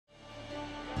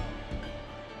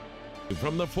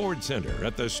From the Ford Center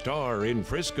at the Star in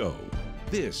Frisco,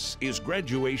 this is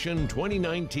Graduation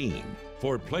 2019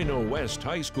 for Plano West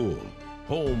High School,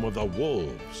 home of the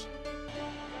Wolves.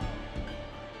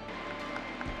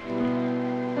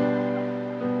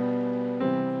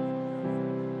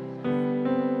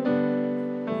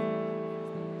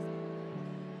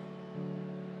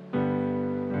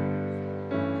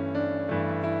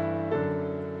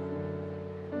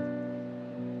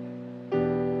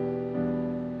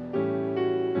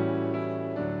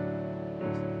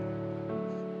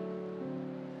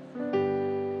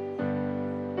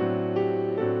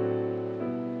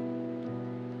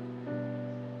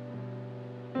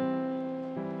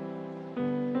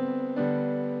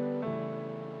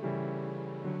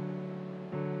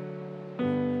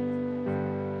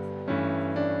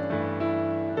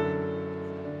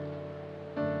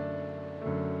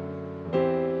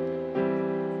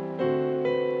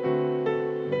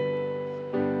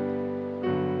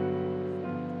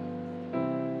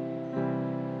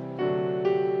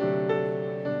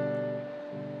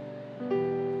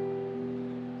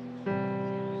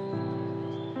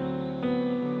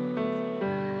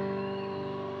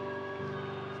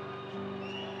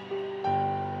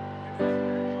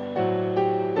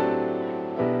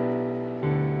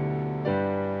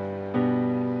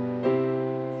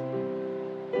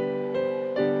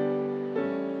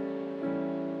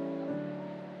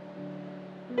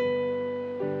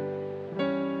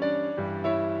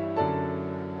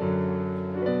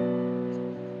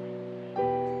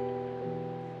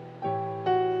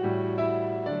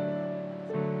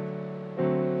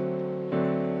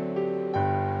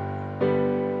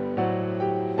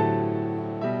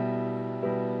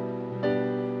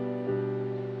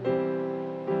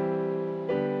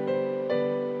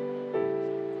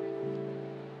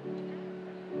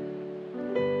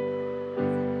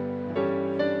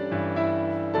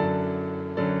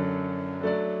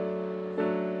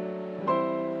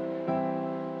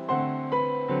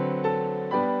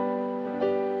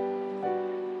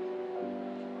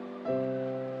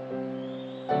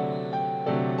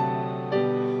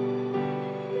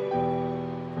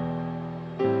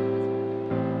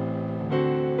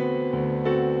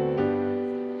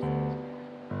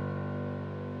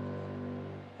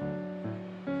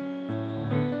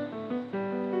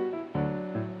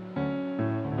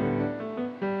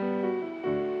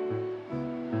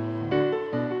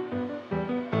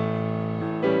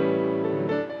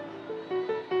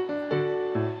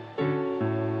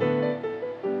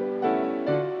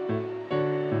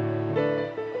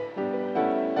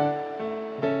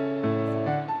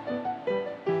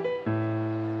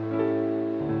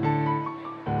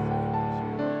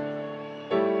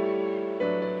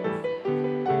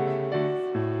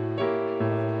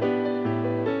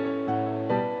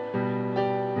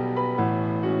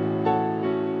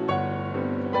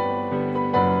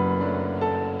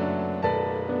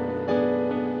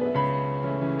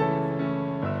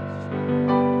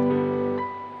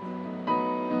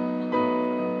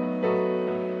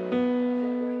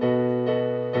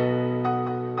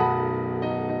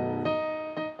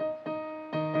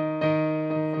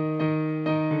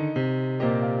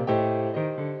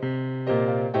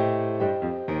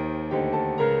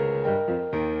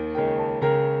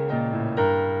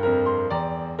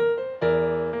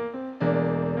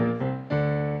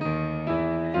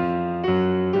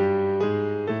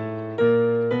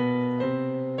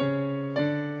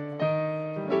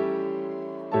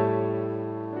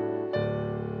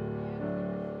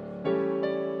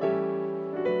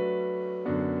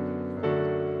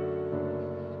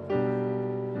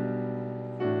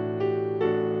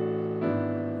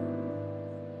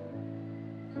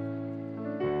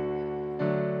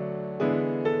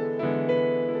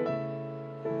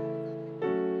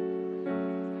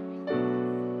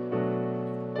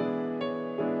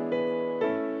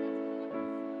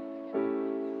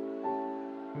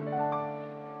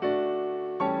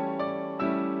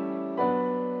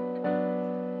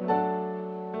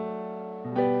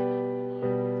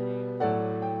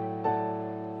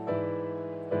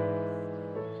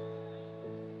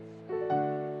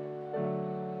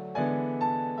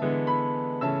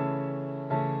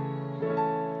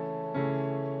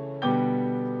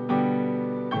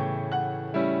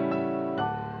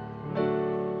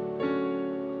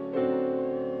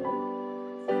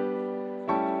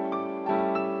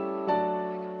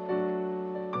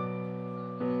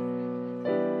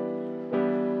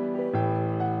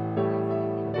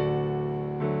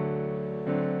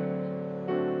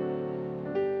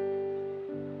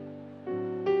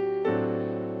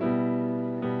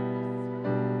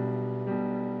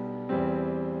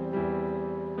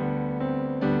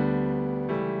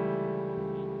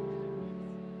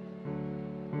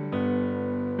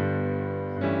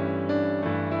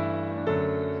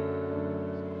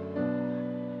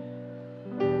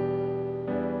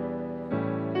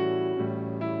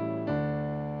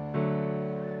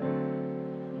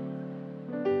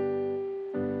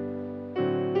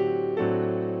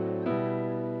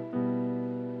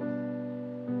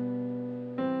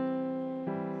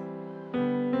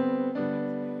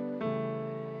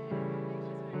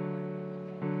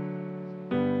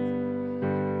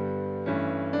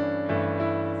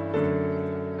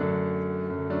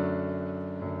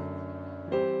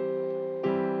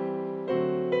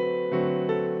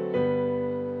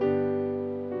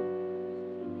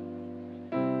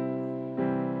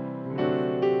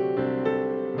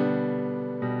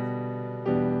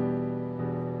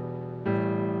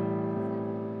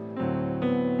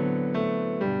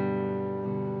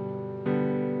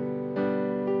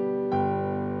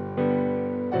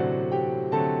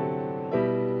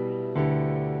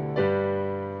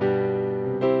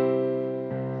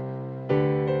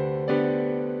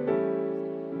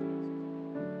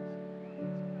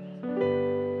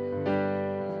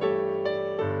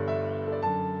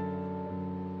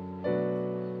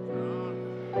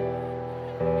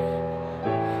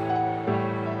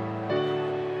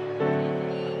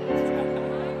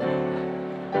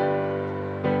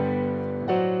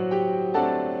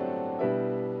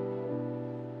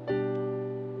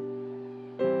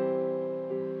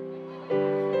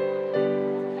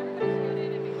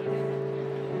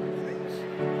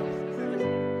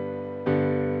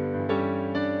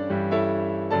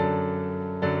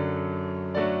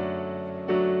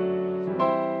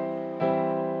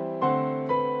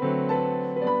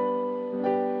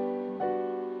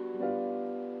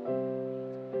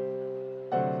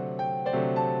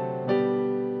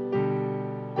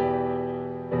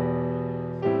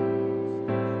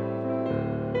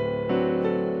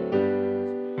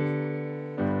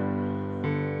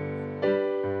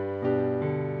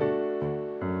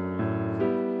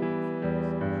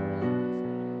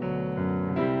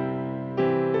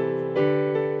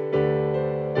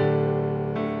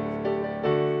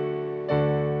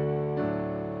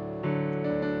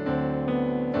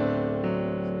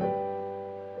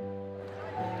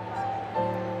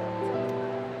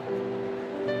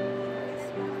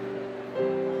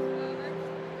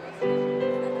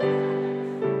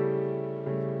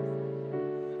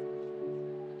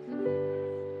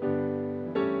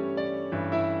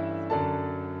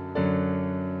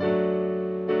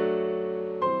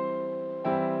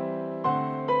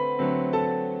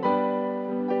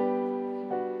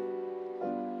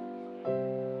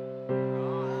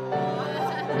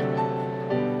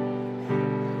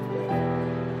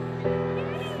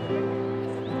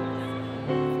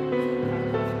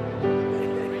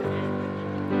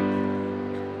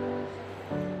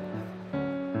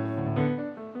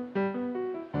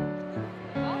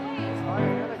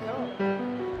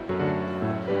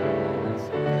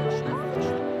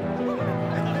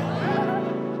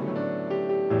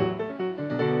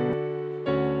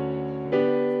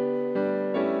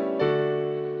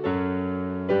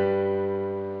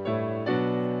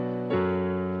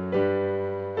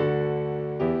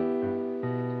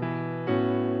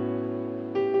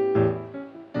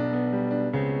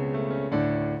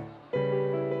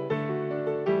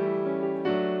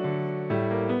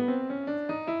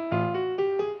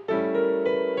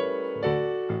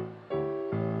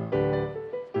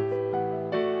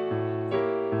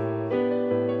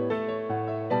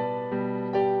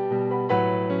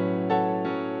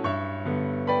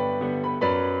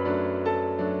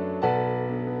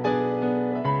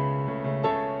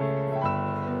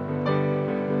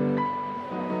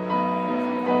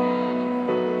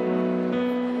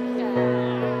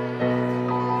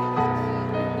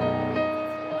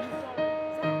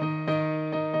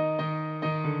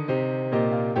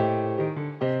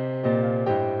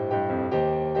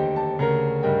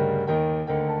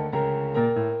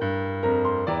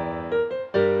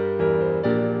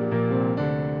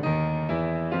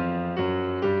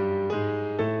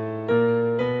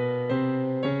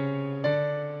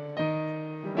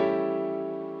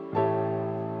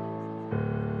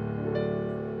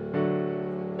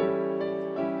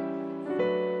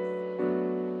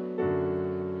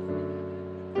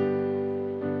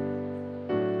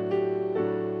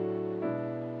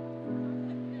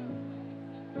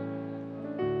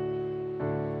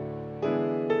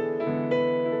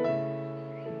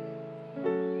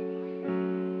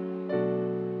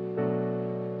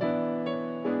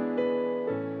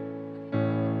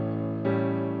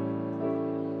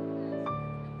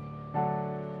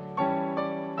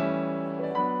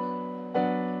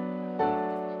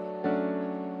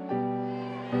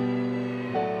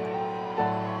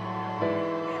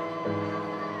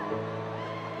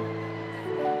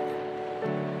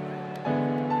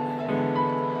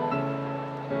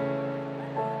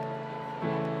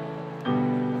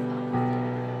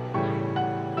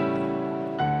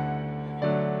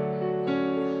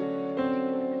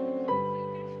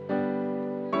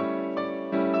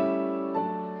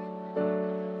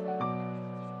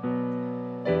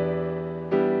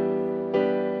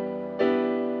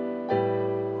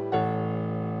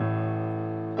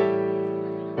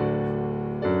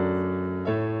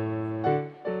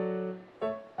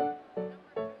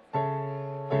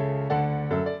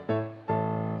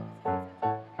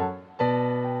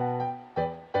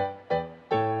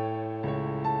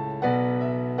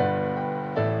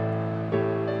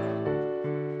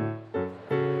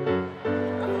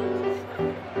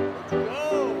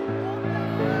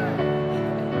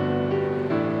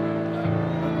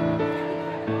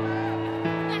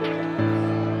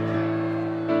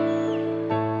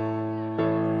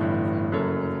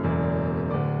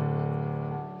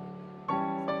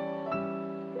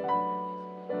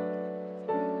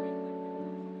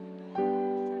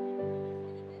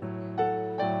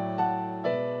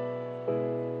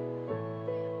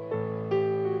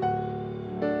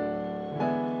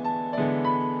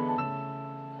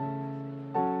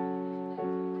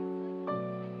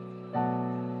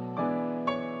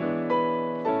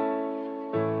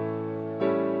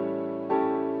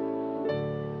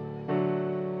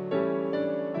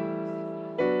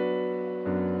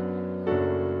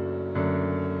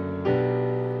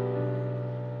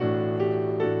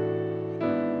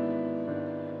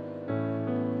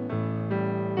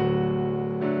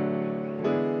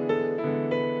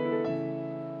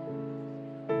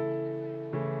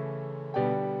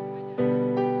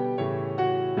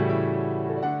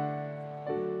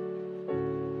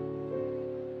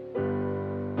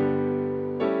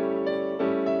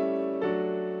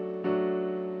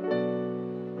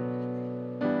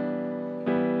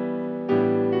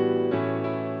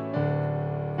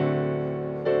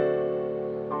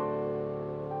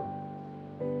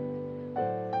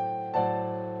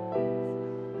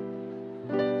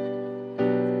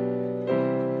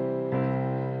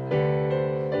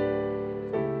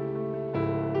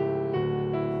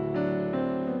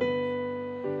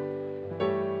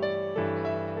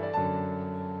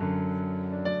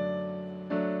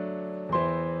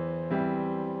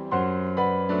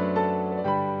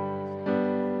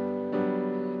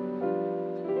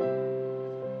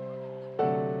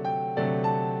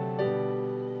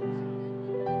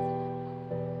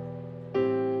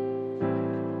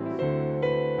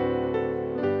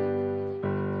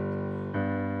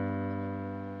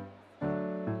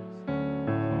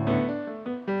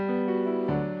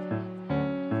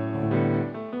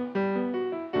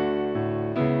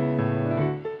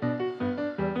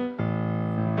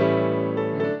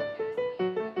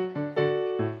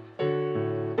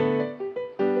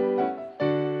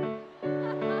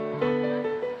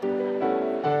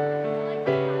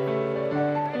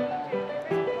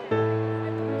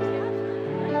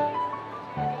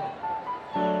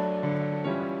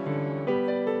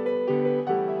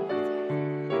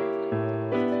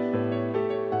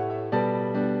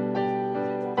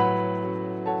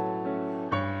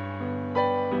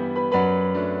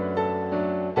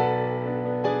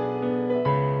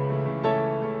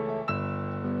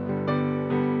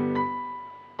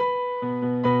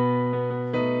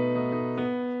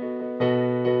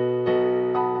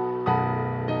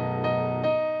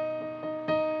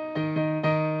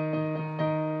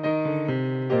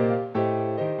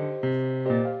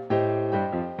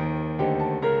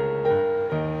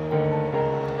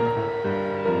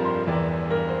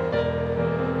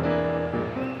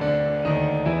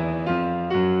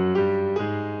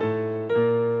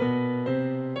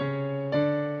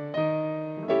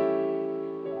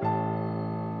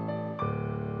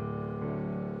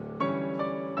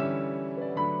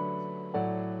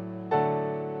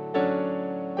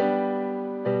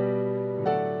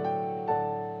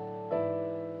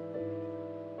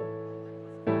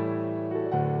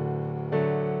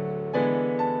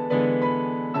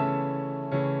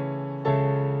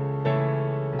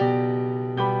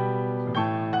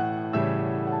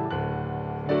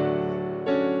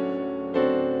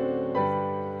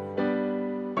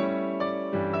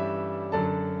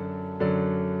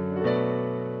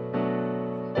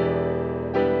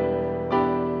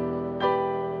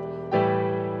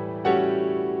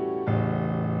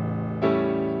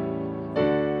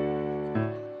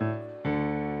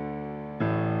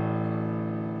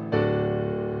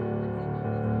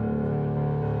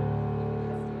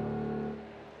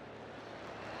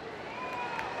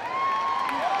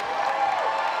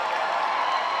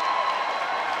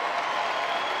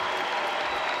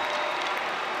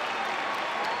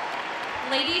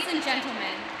 Ladies and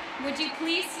gentlemen, would you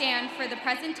please stand for the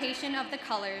presentation of the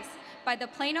colors by the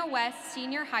Plano West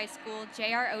Senior High School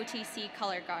JROTC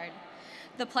Color Guard,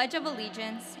 the Pledge of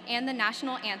Allegiance, and the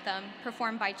National Anthem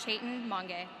performed by Chaitin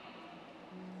Monge.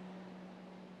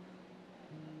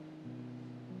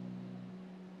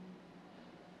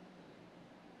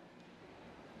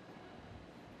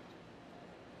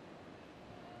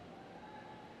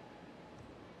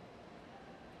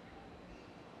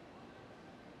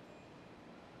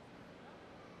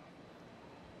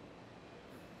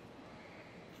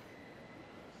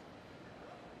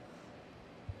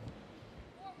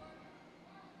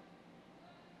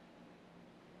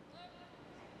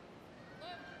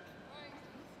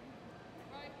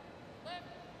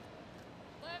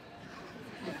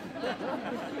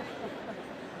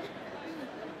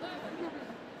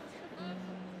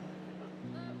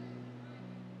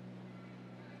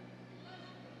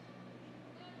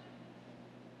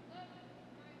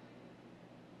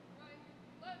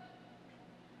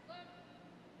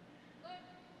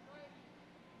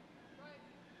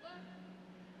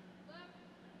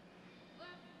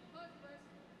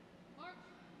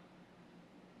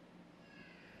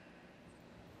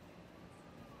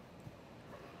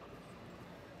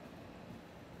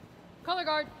 Color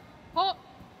guard, halt,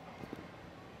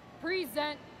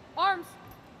 present, arms.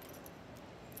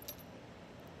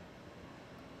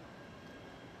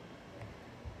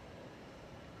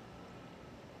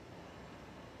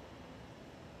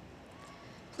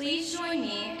 Please join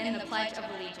me in the Pledge of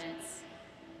Allegiance.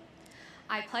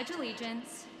 I pledge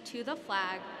allegiance to the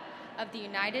flag of the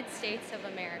United States of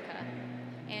America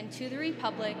and to the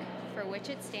republic for which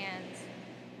it stands,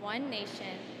 one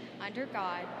nation, under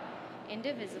God,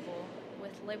 indivisible,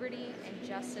 with liberty and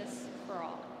justice for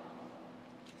all.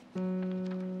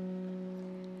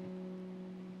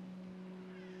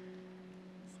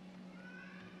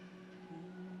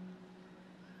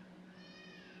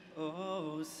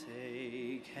 Oh,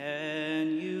 say,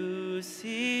 can you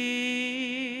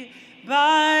see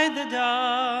by the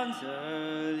dawn's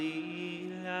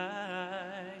early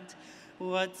light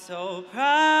what so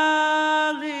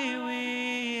proudly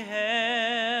we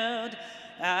held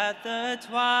at the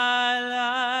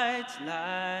twilight's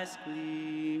last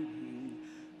gleaming,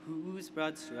 whose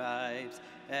broad stripes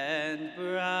and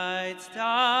bright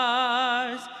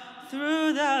stars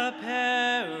through the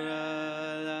perilous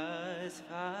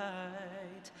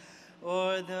fight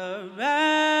o'er the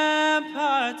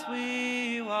ramparts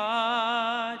we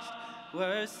watched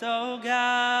were so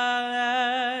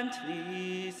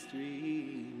gallantly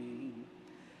streaming,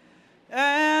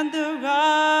 and the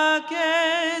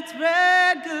rocket's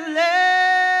red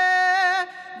glare,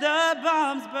 the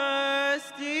bombs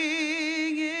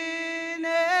bursting in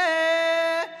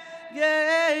air,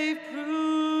 gave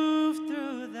proof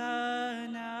through the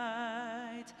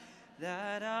night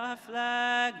that our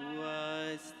flag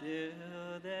was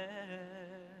still there.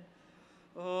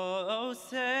 Oh,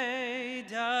 say,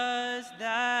 does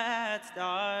that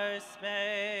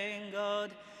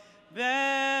star-spangled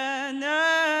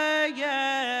banner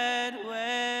yet wave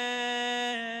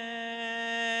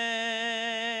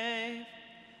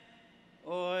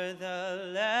o'er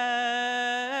the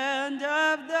land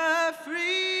of the free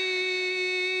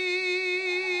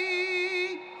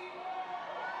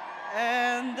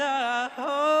and the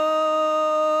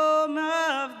home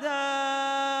of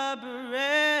the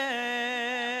brave?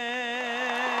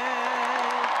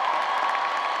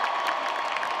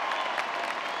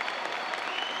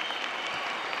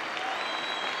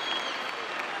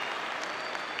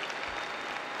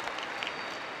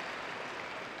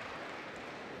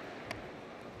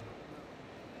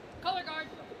 Color guard,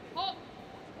 halt,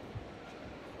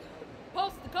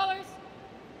 post the colors.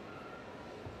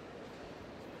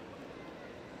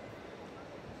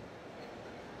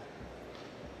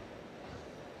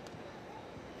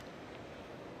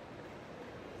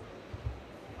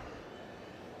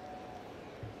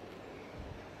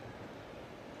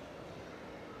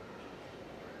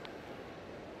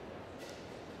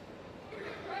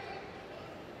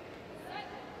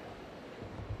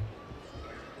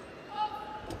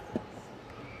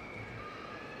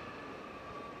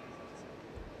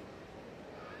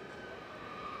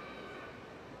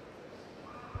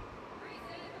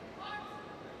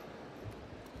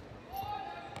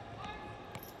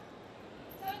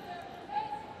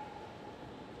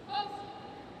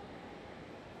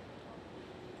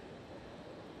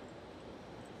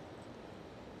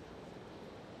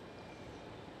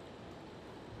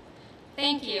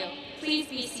 Thank you. Please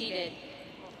be seated.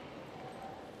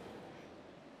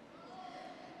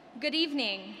 Good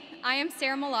evening. I am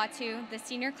Sarah Malatu, the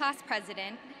senior class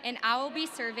president, and I will be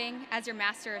serving as your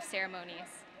Master of Ceremonies.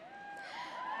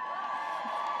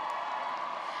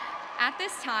 At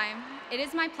this time, it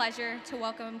is my pleasure to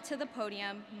welcome to the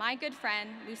podium my good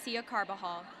friend, Lucia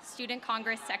Carbajal, Student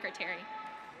Congress Secretary.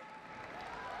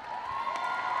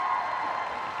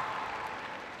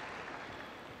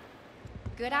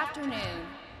 Good afternoon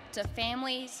to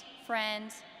families,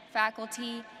 friends,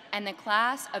 faculty, and the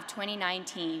class of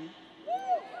 2019.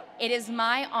 It is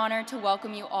my honor to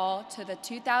welcome you all to the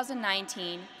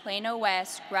 2019 Plano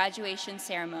West graduation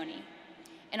ceremony.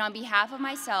 And on behalf of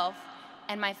myself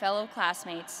and my fellow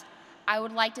classmates, I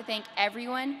would like to thank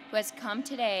everyone who has come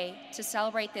today to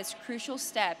celebrate this crucial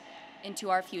step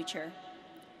into our future.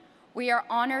 We are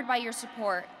honored by your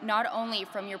support, not only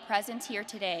from your presence here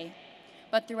today,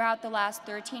 but throughout the last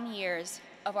 13 years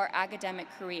of our academic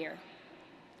career.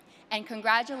 And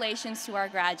congratulations to our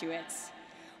graduates.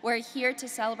 We're here to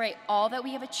celebrate all that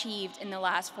we have achieved in the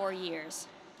last 4 years.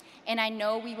 And I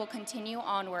know we will continue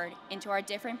onward into our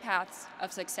different paths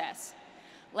of success.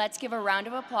 Let's give a round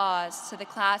of applause to the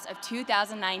class of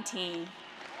 2019.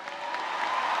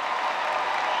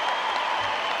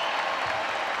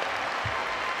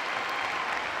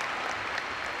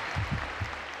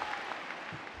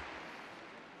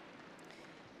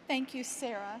 Thank you,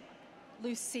 Sarah,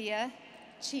 Lucia,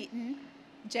 Cheaton,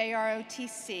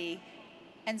 JROTC,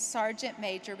 and Sergeant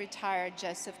Major Retired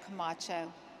Joseph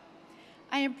Camacho.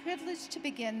 I am privileged to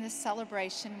begin this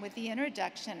celebration with the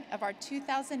introduction of our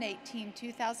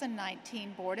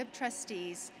 2018-2019 Board of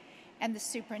Trustees and the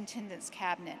Superintendent's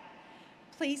Cabinet.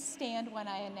 Please stand when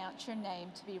I announce your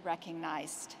name to be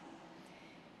recognized.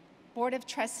 Board of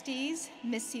Trustees,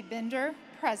 Missy Bender,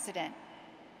 President.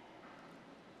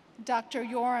 Dr.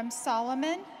 Yoram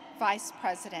Solomon, Vice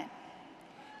President.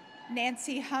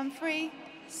 Nancy Humphrey,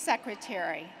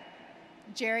 Secretary.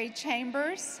 Jerry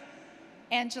Chambers,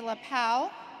 Angela Powell,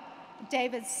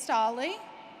 David Stolley,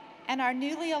 and our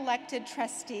newly elected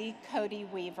trustee, Cody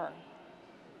Weaver.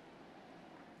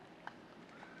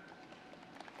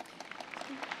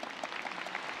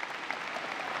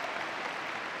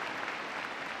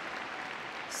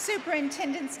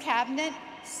 Superintendent's Cabinet,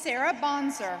 Sarah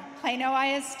Bonzer, Plano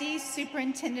ISD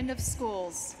Superintendent of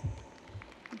Schools.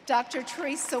 Dr.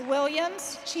 Teresa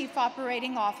Williams, Chief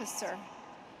Operating Officer.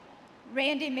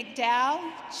 Randy McDowell,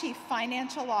 Chief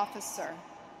Financial Officer.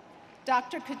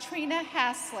 Dr. Katrina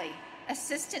Hasley,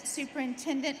 Assistant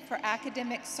Superintendent for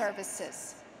Academic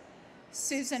Services.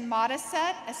 Susan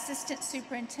Modisette, Assistant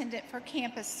Superintendent for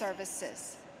Campus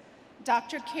Services.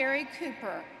 Dr. Carrie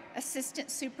Cooper, Assistant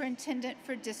Superintendent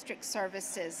for District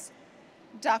Services.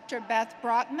 Dr. Beth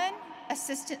Brockman,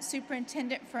 Assistant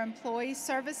Superintendent for Employee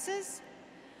Services.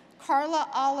 Carla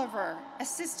Oliver,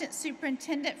 Assistant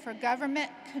Superintendent for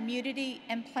Government, Community,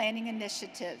 and Planning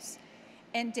Initiatives,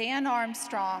 and Dan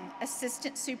Armstrong,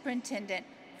 Assistant Superintendent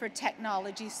for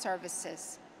Technology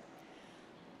Services.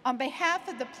 On behalf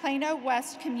of the Plano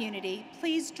West community,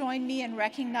 please join me in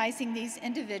recognizing these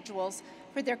individuals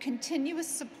for their continuous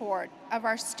support of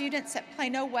our students at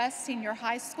Plano West Senior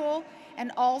High School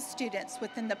and all students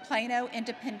within the Plano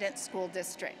Independent School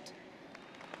District.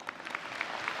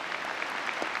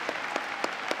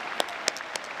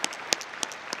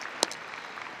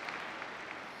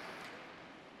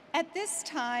 At this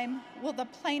time, will the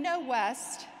Plano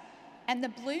West and the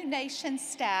Blue Nation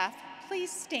staff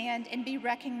please stand and be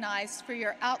recognized for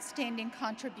your outstanding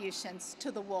contributions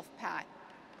to the Wolfpack?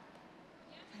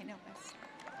 Plano West.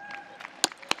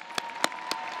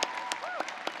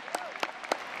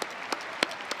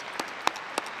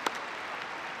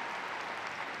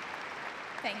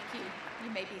 Thank you. You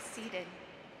may be seated.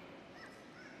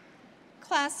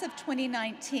 Class of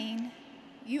 2019,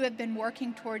 you have been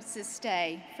working towards this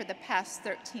day for the past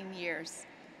 13 years,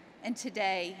 and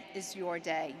today is your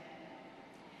day.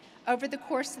 Over the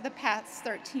course of the past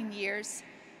 13 years,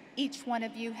 each one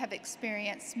of you have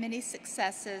experienced many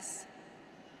successes,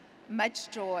 much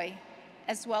joy,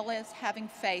 as well as having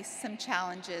faced some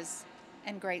challenges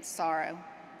and great sorrow.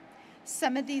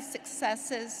 Some of these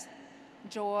successes,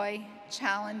 joy,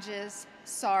 challenges,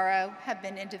 sorrow have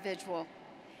been individual,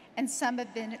 and some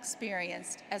have been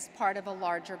experienced as part of a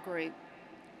larger group.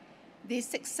 These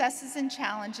successes and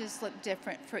challenges look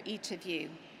different for each of you,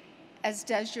 as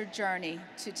does your journey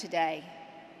to today.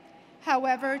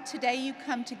 However, today you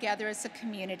come together as a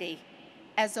community,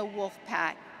 as a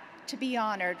Wolfpack, to be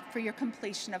honored for your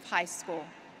completion of high school.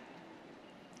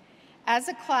 As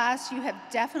a class, you have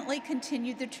definitely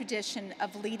continued the tradition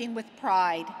of leading with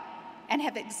pride and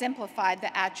have exemplified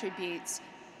the attributes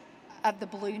of the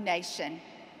Blue Nation.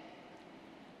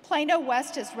 Plano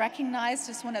West is recognized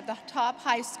as one of the top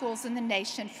high schools in the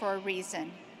nation for a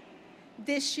reason.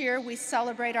 This year, we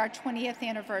celebrate our 20th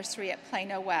anniversary at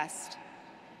Plano West.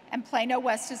 And Plano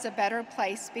West is a better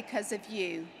place because of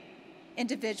you,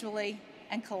 individually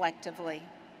and collectively.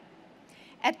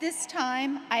 At this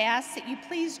time, I ask that you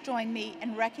please join me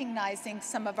in recognizing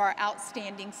some of our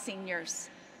outstanding seniors.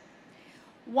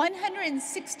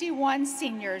 161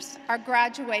 seniors are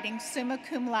graduating summa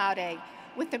cum laude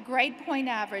with a grade point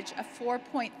average of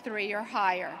 4.3 or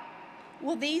higher.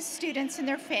 Will these students and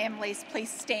their families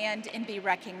please stand and be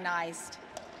recognized?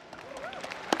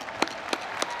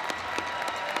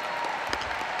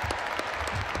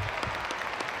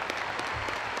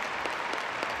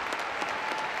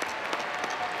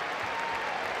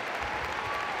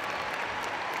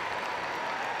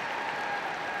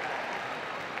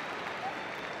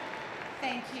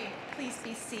 Thank you. Please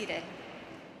be seated.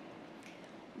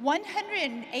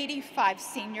 185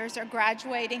 seniors are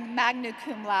graduating magna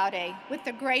cum laude with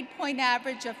a grade point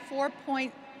average of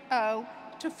 4.0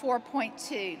 to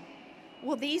 4.2.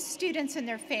 Will these students and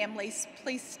their families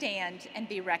please stand and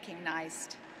be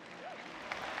recognized?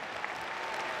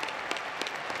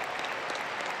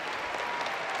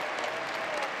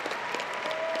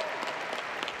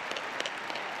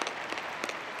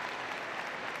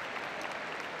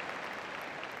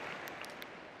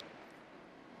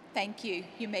 Thank you.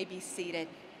 You may be seated.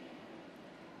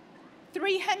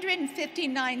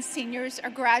 359 seniors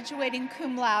are graduating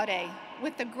cum laude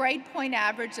with a grade point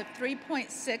average of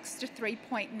 3.6 to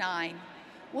 3.9.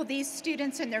 Will these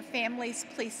students and their families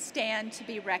please stand to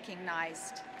be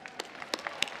recognized?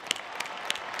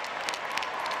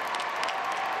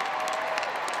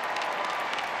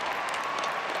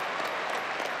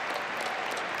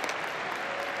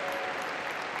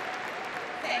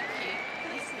 Thank you.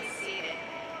 Please be seated.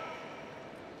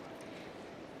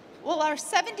 Will our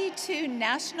 72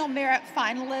 National Merit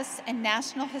finalists and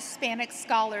National Hispanic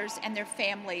Scholars and their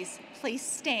families please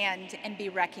stand and be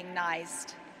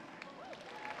recognized?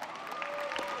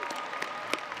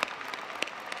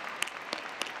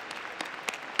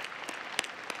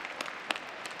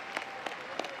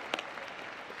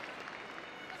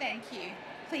 Thank you.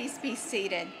 Please be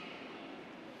seated.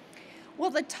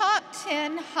 Will the top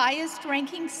 10 highest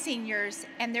ranking seniors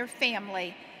and their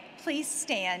family please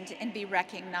stand and be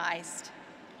recognized?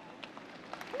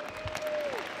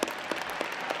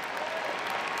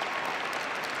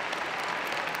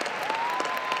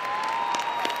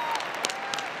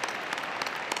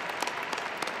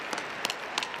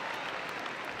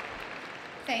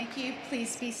 Thank you.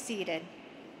 Please be seated.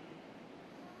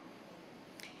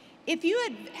 If you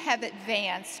have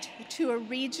advanced to a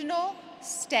regional,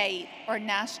 state, or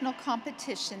national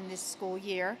competition this school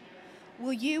year,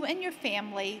 will you and your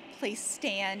family please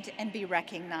stand and be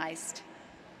recognized?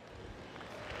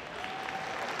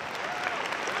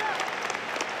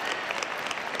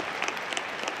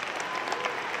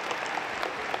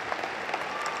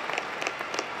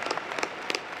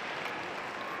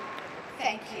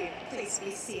 Thank you. Please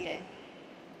be seated.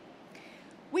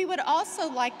 We would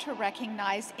also like to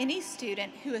recognize any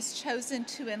student who has chosen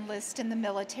to enlist in the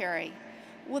military.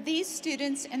 Will these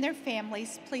students and their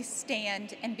families please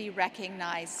stand and be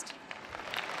recognized?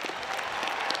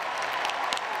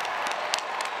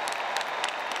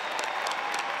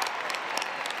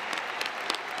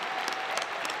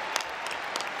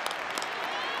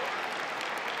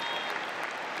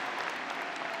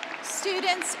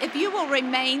 Students, if you will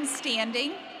remain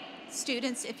standing,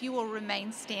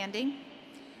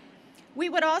 we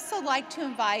would also like to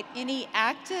invite any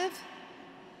active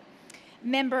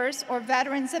members or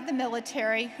veterans of the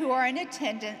military who are in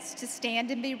attendance to stand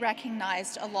and be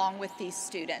recognized along with these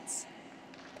students.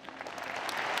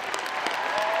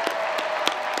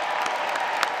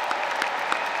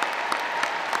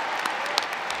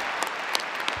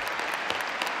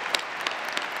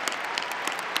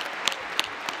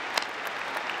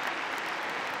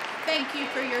 Thank you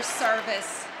for your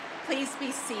service. Please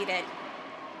be seated.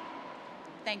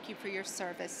 Thank you for your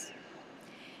service.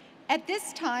 At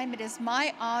this time, it is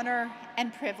my honor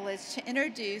and privilege to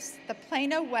introduce the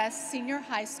Plano West Senior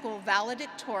High School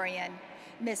valedictorian,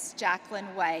 Miss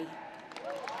Jacqueline Way.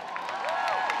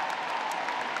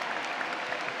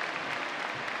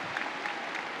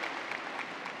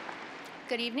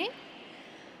 Good evening.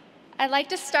 I'd like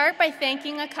to start by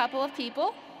thanking a couple of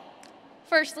people.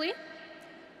 Firstly,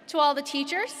 to all the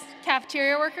teachers,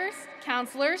 cafeteria workers,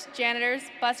 counselors, janitors,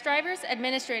 bus drivers,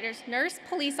 administrators, nurse,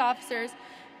 police officers,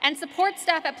 and support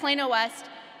staff at Plano West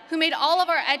who made all of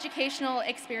our educational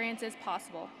experiences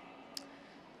possible.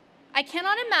 I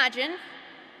cannot imagine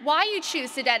why you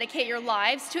choose to dedicate your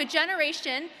lives to a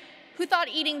generation who thought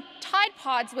eating Tide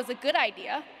Pods was a good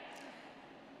idea.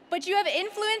 But you have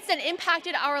influenced and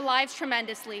impacted our lives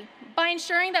tremendously by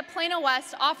ensuring that Plano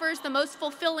West offers the most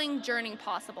fulfilling journey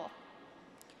possible.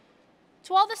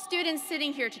 To all the students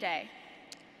sitting here today,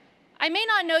 I may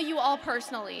not know you all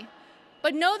personally,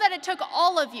 but know that it took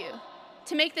all of you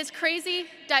to make this crazy,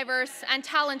 diverse, and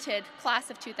talented class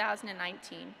of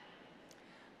 2019.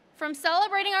 From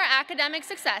celebrating our academic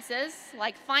successes,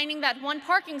 like finding that one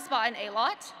parking spot in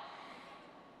A-Lot,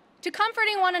 to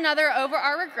comforting one another over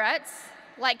our regrets,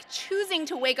 like choosing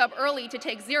to wake up early to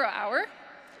take 0 hour,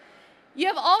 you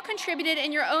have all contributed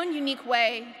in your own unique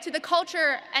way to the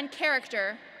culture and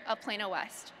character of Plano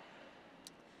West.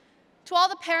 To all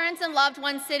the parents and loved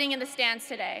ones sitting in the stands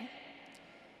today,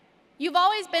 you've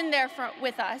always been there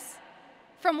with us,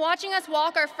 from watching us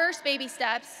walk our first baby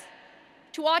steps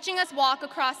to watching us walk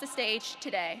across the stage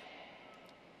today.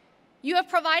 You have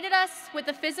provided us with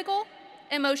the physical,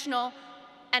 emotional,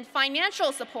 and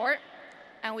financial support,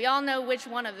 and we all know which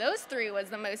one of those three was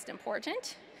the most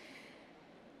important.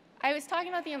 I was talking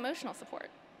about the emotional support,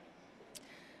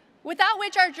 without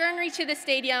which our journey to the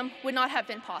stadium would not have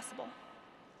been possible.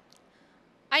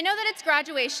 I know that it's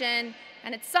graduation,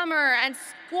 and it's summer, and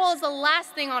school is the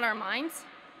last thing on our minds,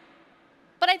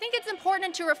 but I think it's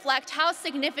important to reflect how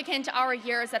significant our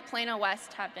years at Plano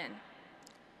West have been.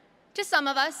 To some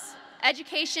of us,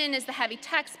 education is the heavy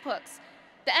textbooks,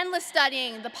 the endless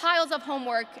studying, the piles of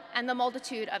homework, and the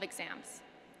multitude of exams.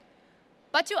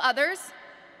 But to others,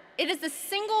 it is the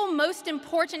single most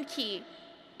important key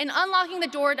in unlocking the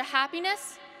door to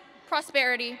happiness,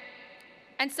 prosperity,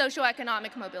 and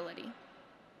socioeconomic mobility.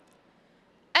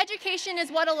 Education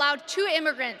is what allowed 2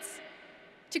 immigrants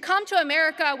to come to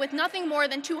America with nothing more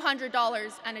than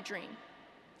 $200 and a dream.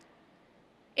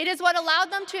 It is what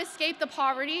allowed them to escape the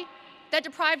poverty that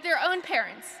deprived their own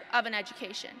parents of an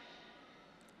education.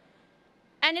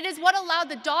 And it is what allowed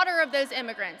the daughter of those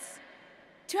immigrants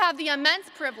to have the immense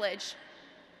privilege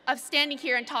of standing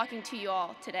here and talking to you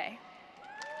all today.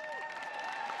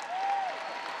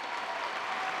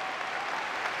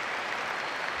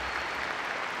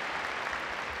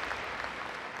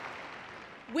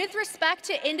 With respect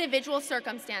to individual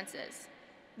circumstances,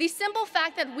 the simple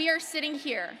fact that we are sitting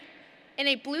here in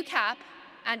a blue cap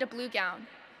and a blue gown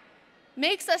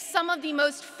makes us some of the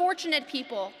most fortunate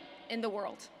people in the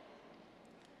world.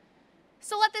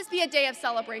 So let this be a day of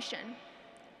celebration,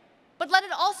 but let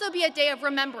it also be a day of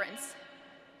remembrance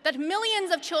that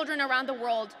millions of children around the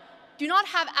world do not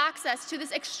have access to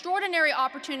this extraordinary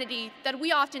opportunity that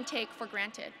we often take for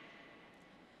granted.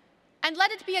 And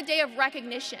let it be a day of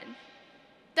recognition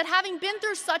that having been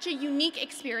through such a unique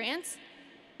experience,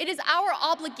 it is our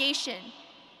obligation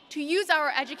to use our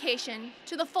education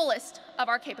to the fullest of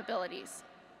our capabilities.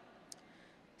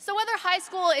 So whether high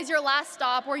school is your last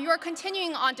stop or you're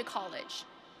continuing on to college,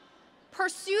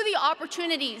 pursue the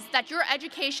opportunities that your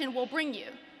education will bring you,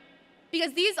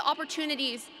 because these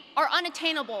opportunities are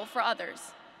unattainable for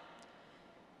others.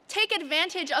 Take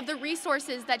advantage of the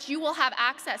resources that you will have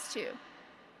access to,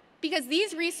 because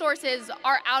these resources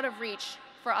are out of reach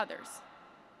for others.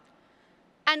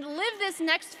 And live this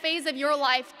next phase of your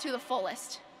life to the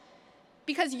fullest,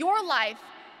 because your life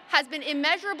has been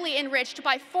immeasurably enriched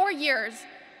by 4 years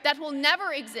that will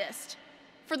never exist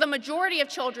for the majority of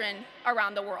children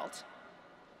around the world.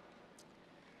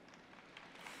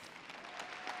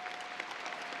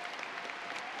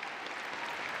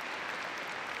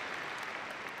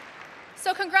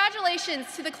 So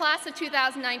congratulations to the class of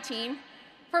 2019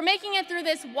 for making it through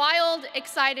this wild,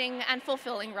 exciting, and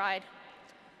fulfilling ride.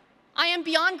 I am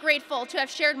beyond grateful to have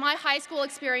shared my high school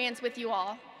experience with you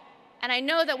all, and I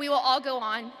know that we will all go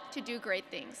on to do great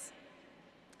things.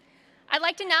 I'd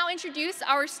like to now introduce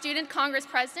our Student Congress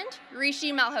President,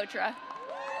 Rishi Malhotra.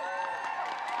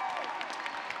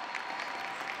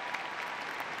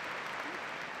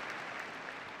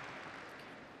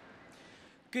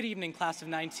 Good evening, class of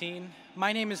 19.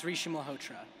 My name is Rishi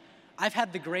Malhotra. I've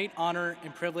had the great honor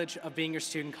and privilege of being your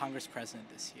Student Congress President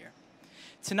this year.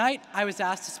 Tonight, I was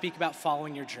asked to speak about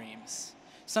following your dreams,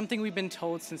 something we've been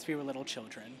told since we were little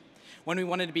children, when we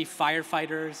wanted to be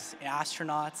firefighters,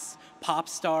 astronauts, pop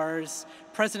stars,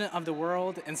 president of the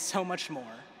world, and so much more.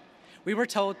 We were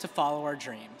told to follow our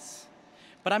dreams.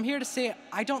 But I'm here to say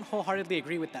I don't wholeheartedly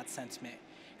agree with that sentiment,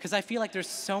 because I feel like there's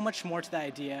so much more to the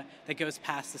idea that goes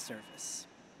past the surface.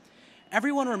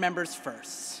 Everyone remembers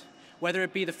firsts, whether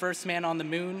it be the first man on the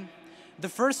moon, the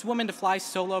first woman to fly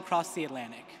solo across the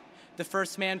Atlantic, the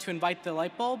first man to invent the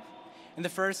light bulb, and the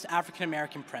first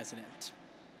African-American president.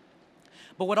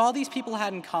 But what all these people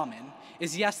had in common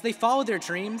is, yes, they followed their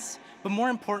dreams, but more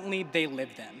importantly, they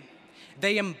lived them.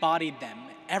 They embodied them.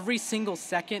 Every single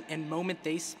second and moment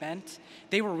they spent,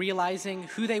 they were realizing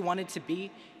who they wanted to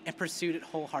be and pursued it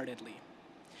wholeheartedly.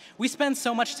 We spend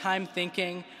so much time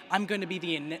thinking, I'm going to be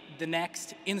the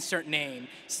next insert name,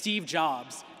 Steve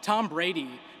Jobs, Tom Brady,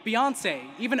 Beyonce,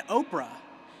 even Oprah.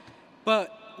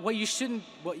 But what you shouldn't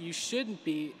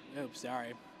be,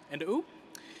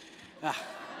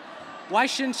 why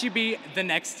shouldn't you be the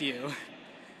next you?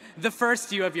 The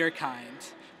first you of your kind.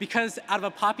 Because out of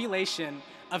a population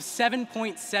of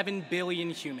 7.7 billion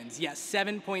humans, yes,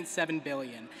 7.7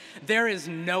 billion, there is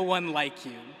no one like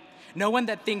you. No one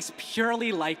that thinks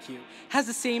purely like you, has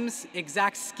the same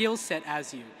exact skill set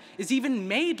as you, is even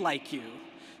made like you.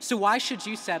 So why should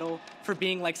you settle for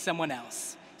being like someone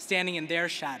else, standing in their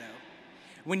shadow,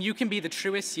 when you can be the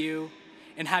truest you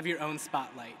and have your own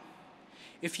spotlight?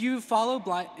 If you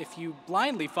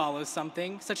blindly follow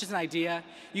something, such as an idea,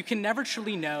 you can never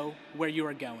truly know where you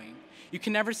are going. You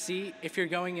can never see if you're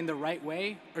going in the right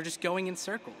way or just going in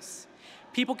circles.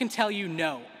 People can tell you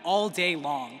no all day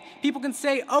long. People can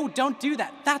say, oh, don't do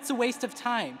that. That's a waste of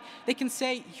time. They can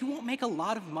say, you won't make a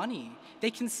lot of money. They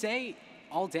can say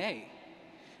all day.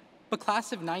 But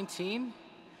class of 19,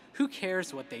 who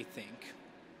cares what they think?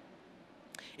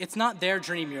 It's not their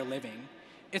dream you're living.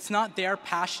 It's not their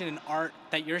passion and art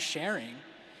that you're sharing.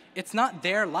 It's not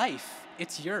their life,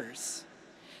 it's yours.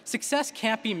 Success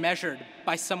can't be measured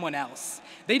by someone else.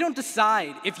 They don't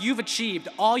decide if you've achieved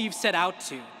all you've set out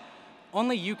to.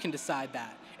 Only you can decide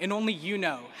that, and only you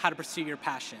know how to pursue your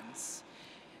passions.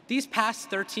 These past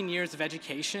 13 years of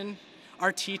education,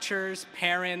 our teachers,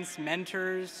 parents,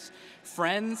 mentors,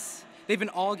 friends, they've been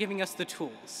all giving us the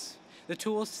tools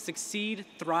to succeed,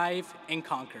 thrive, and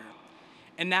conquer.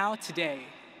 And now, today,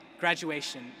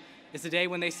 graduation is the day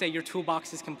when they say your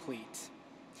toolbox is complete.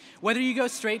 Whether you go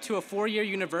straight to a 4-year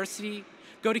university,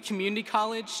 go to community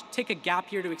college, take a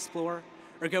gap year to explore,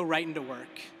 or go right into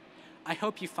work, I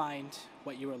hope you find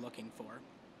what you are looking for.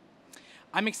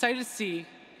 I'm excited to see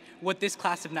what this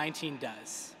class of 19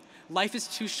 does. Life is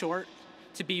too short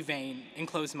to be vain and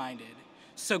closed-minded.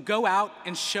 So go out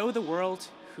and show the world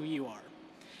who you are.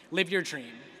 Live your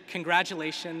dream.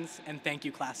 Congratulations, and thank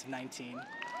you, class of 19.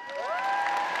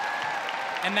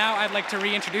 And now I'd like to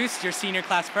reintroduce your senior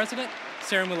class president,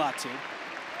 Sarah Mulatu.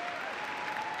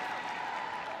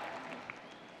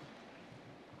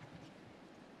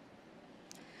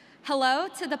 Hello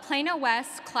to the Plano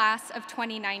West class of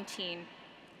 2019.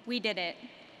 We did it.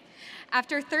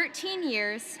 After 13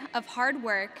 years of hard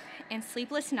work and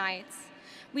sleepless nights,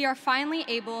 we are finally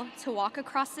able to walk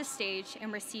across the stage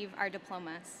and receive our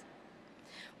diplomas.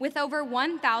 With over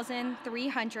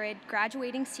 1,300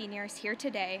 graduating seniors here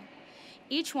today,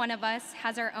 each one of us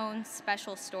has our own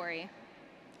special story.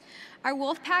 Our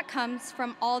wolf pack comes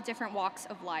from all different walks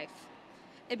of life.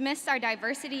 Amidst our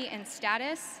diversity in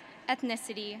status,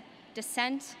 ethnicity,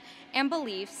 descent, and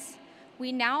beliefs,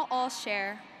 we now all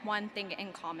share one thing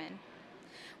in common.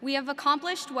 We have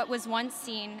accomplished what was once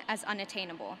seen as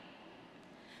unattainable.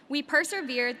 We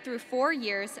persevered through 4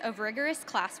 years of rigorous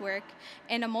classwork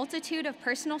and a multitude of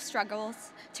personal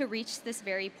struggles to reach this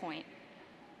very point.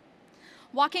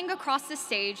 Walking across the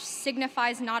stage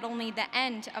signifies not only the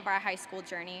end of our high school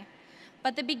journey,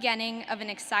 but the beginning of an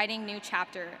exciting new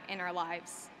chapter in our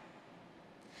lives.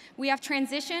 We have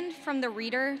transitioned from the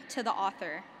reader to the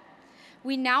author.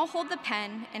 We now hold the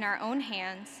pen in our own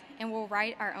hands and will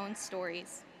write our own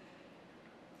stories.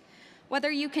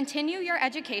 Whether you continue your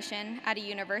education at a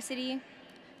university,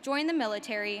 join the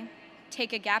military,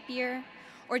 take a gap year,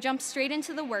 or jump straight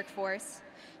into the workforce,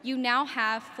 you now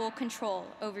have full control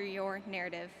over your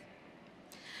narrative.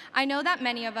 I know that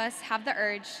many of us have the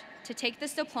urge to take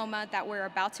this diploma that we're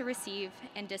about to receive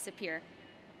and disappear.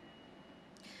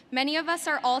 Many of us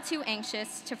are all too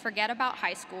anxious to forget about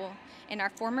high school and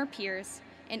our former peers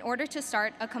in order to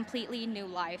start a completely new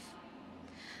life.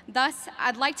 Thus,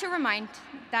 I'd like to remind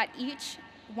that each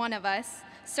one of us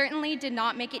certainly did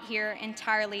not make it here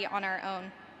entirely on our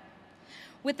own.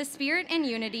 With the spirit and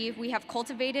unity we have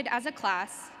cultivated as a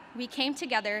class, we came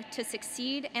together to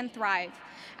succeed and thrive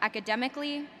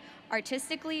academically,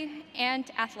 artistically, and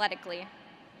athletically.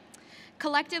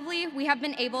 Collectively, we have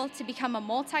been able to become a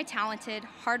multi-talented,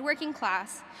 hardworking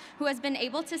class who has been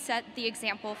able to set the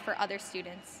example for other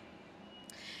students.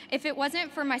 If it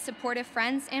wasn't for my supportive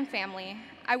friends and family,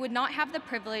 I would not have the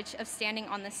privilege of standing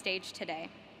on this stage today.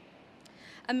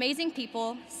 Amazing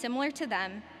people, similar to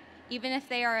them, even if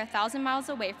they are 1,000 miles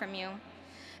away from you,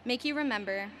 make you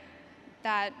remember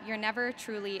that you're never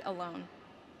truly alone.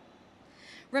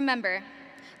 Remember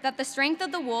that the strength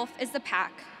of the wolf is the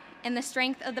pack, and the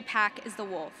strength of the pack is the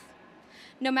wolf.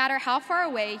 No matter how far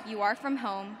away you are from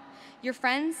home, your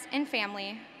friends and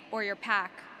family, or your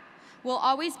pack, will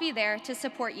always be there to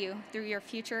support you through your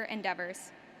future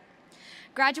endeavors.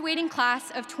 Graduating class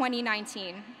of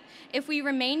 2019, if we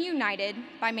remain united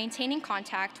by maintaining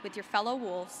contact with your fellow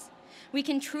wolves, we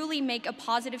can truly make a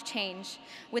positive change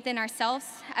within ourselves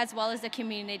as well as the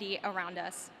community around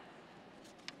us.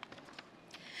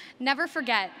 Never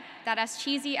forget that, as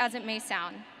cheesy as it may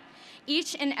sound,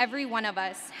 each and every one of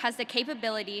us has the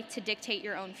capability to dictate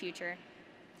your own future.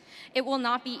 It will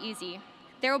not be easy.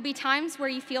 There will be times where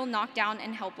you feel knocked down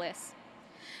and helpless.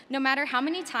 No matter how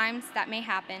many times that may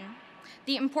happen,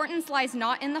 the importance lies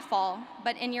not in the fall,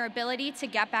 but in your ability to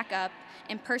get back up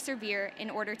and persevere in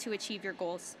order to achieve your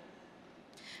goals.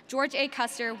 George A.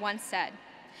 Custer once said,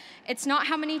 "It's not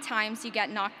how many times you get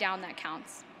knocked down that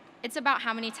counts. It's about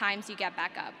how many times you get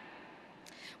back up."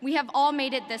 We have all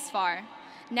made it this far.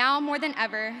 Now more than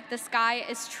ever, the sky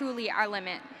is truly our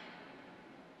limit.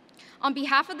 On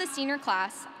behalf of the senior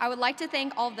class, I would like to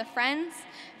thank all of the friends,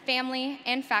 family,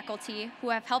 and faculty who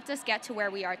have helped us get to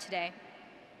where we are today.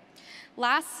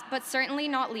 Last, but certainly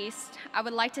not least, I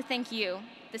would like to thank you,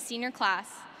 the senior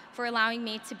class, for allowing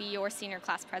me to be your senior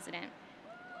class president.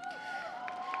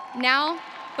 Now,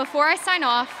 before I sign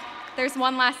off, there's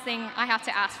one last thing I have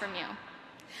to ask from you.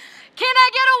 Can I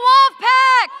get a wolf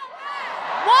pack?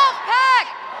 Wolf pack!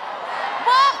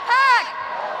 Wolf pack!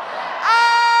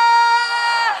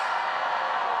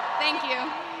 Thank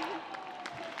you.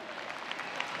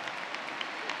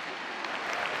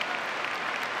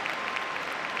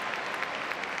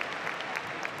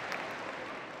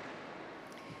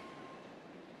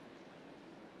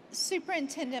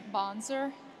 Superintendent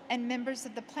Bonser and members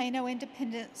of the Plano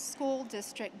Independent School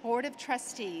District Board of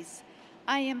Trustees,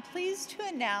 I am pleased to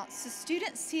announce the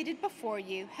students seated before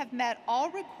you have met all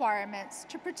requirements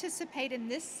to participate in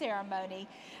this ceremony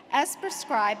as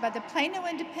prescribed by the Plano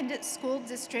Independent School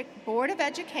District Board of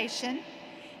Education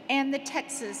and the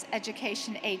Texas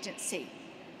Education Agency.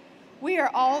 We are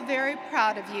all very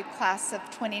proud of you, class of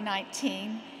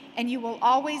 2019, and you will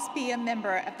always be a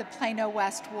member of the Plano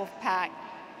West Wolfpack.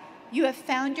 You have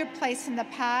found your place in the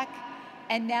pack,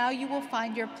 and now you will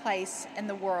find your place in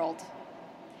the world.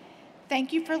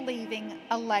 Thank you for leaving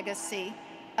a legacy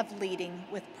of leading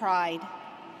with pride.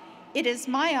 It is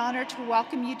my honor to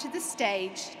welcome you to the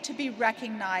stage to be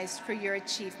recognized for your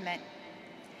achievement.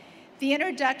 The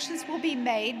introductions will be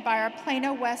made by our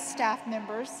Plano West staff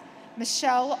members,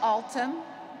 Michelle Altum,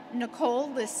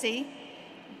 Nicole Lissy,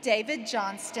 David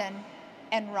Johnston,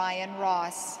 and Ryan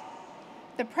Ross.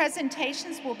 The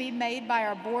presentations will be made by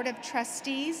our Board of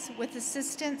Trustees with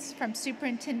assistance from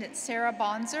Superintendent Sarah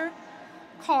Bonser,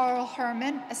 Carl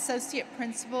Herman, Associate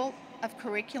Principal of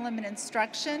Curriculum and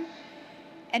Instruction,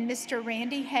 and Mr.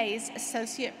 Randy Hayes,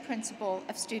 Associate Principal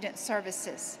of Student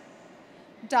Services.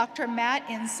 Dr. Matt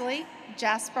Inslee,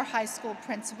 Jasper High School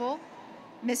Principal,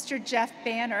 Mr. Jeff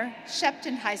Banner,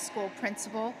 Shepton High School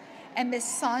Principal, and Ms.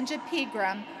 Sanja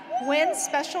Pegram, Wynn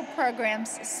Special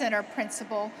Programs Center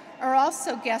Principal, are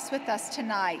also guests with us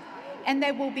tonight, and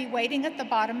they will be waiting at the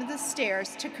bottom of the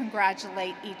stairs to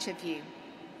congratulate each of you.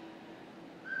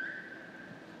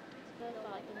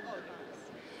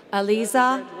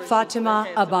 Aliza Fatima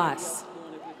Abbas.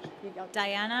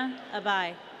 Diana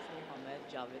Abai.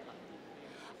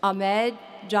 Ahmed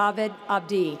Javed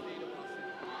Abdi.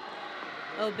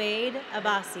 Obaid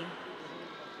Abbasi.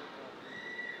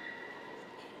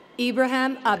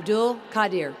 Ibrahim Abdul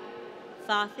Qadir.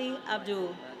 Fathi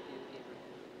Abdul.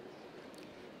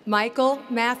 Michael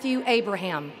Matthew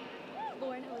Abraham.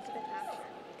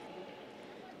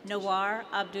 Nawar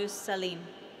Abdus Salim.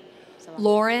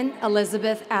 Lauren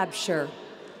Elizabeth Absher.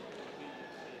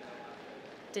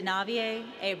 Denavier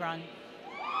Abron.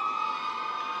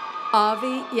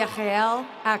 Avi Yachiel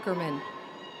Ackerman.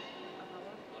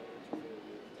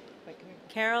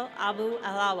 Carol Abu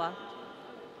Alawa.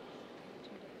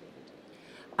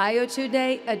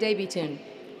 Ayotude Adebitun.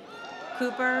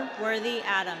 Cooper Worthy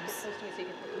Adams.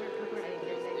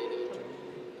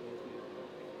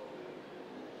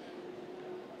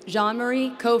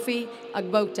 Jean-Marie Kofi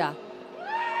Agbota.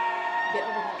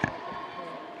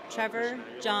 Trevor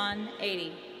John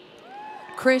 80.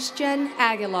 Christian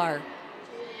Aguilar.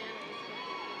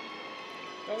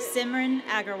 Simran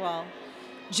Agarwal.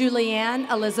 Julianne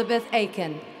Elizabeth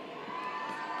Aiken.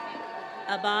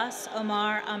 Abbas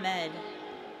Omar Ahmed.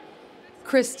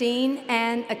 Christine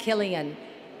Ann Achillian.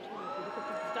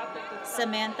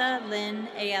 Samantha Lynn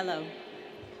Aiello.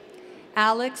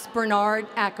 Alex Bernard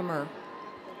Ackermer.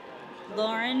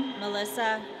 Lauren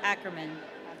Melissa Ackerman.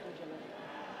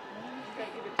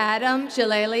 Adam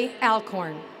Jalali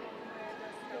Alcorn.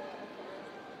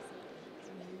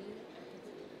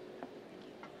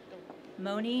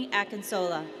 Moni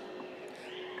Akinsola.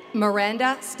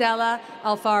 Miranda Stella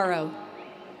Alfaro.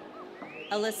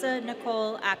 Alyssa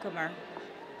Nicole Ackermer.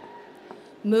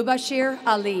 Mubashir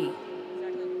Ali.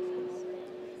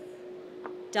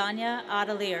 Danya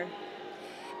Adalir.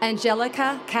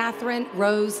 Angelica Catherine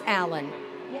Rose Allen.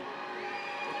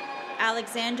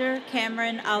 Alexander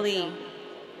Cameron Ali.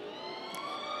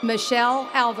 Michelle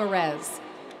Alvarez.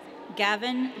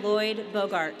 Gavin Lloyd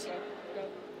Bogart.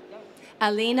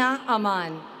 Alina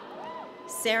Aman.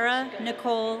 Sarah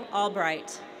Nicole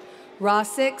Albright.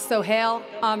 Rasik Sohail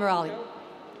Amrali.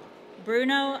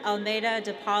 Bruno Almeida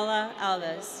de Paula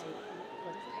Alves.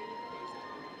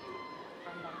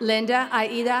 Linda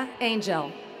Aida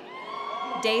Angel.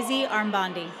 Daisy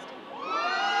Armbandi.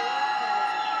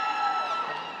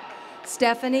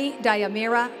 Stephanie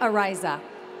Diamira Ariza.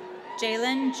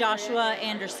 Jalen Joshua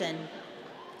Anderson.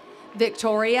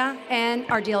 Victoria Ann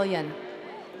Ardilian.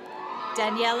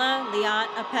 Daniela Liat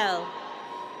Appel.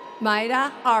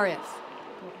 Maida Arif.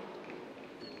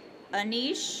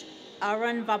 Anish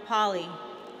Arun Vapali.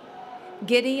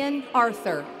 Gideon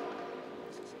Arthur.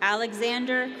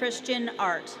 Alexander Christian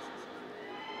Art.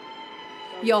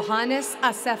 Johannes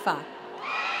Asefa.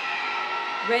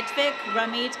 Ritvik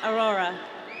Ramit Aurora.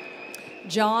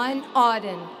 John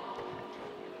Auden.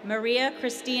 Maria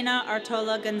Cristina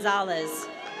Artola Gonzalez.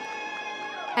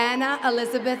 Anna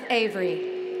Elizabeth Avery.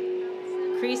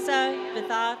 Krisa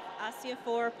Bithath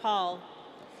Asiafor Paul.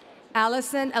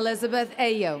 Allison Elizabeth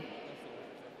Ayo.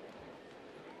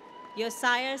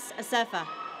 Josias Asefa.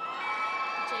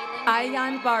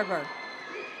 Ayan Barber.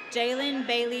 Jalen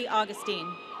Bailey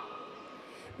Augustine.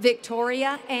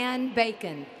 Victoria Ann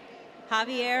Bacon.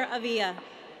 Javier Avila.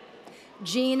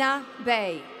 Gina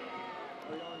Bay.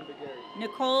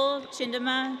 Nicole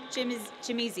Chindama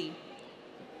Chimizi.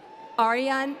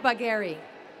 Ariane Bagheri.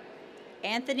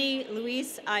 Anthony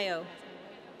Luis Ayo.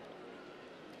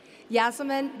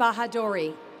 Yasmin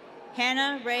Bahadori.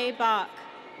 Hannah Ray Bach.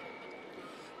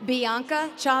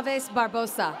 Bianca Chavez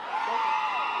Barbosa.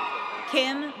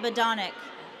 Kim Badonic.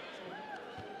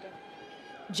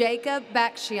 Jacob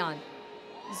Bakshian.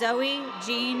 Zoe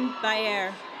Jean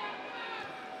Bayer.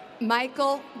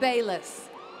 Michael Bayless.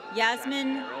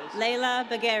 Yasmin Leila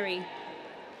Bagheri.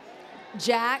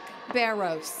 Jack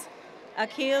Barros.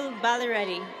 Akil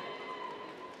Baliretti.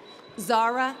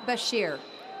 Zara Bashir.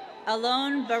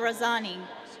 Alon Barazani.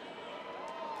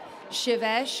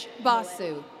 Shivesh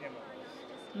Basu.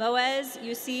 Moez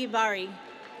Yusi Bari.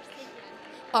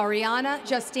 Ariana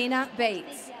Justina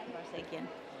Bates.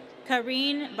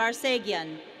 Kareen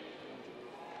Barsegian.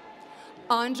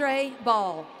 Andre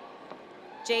Ball.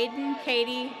 Jaden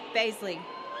Katie Baisley.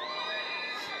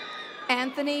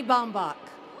 Anthony Bombach.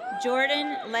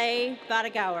 Jordan Lay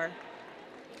Badagauer.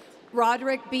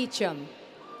 Roderick Beecham.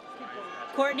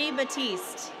 Courtney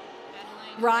Batiste.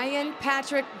 Ryan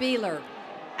Patrick Beeler.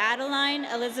 Adeline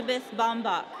Elizabeth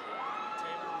Bombach.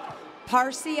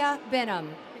 Parsia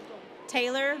Benham.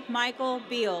 Taylor Michael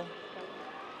Beal.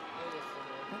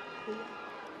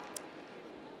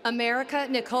 America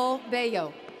Nicole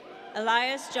Bayo.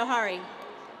 Elias Johari.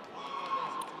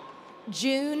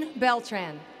 June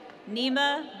Beltran.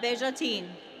 Nima Bejatin.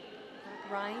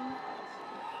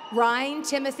 Ryan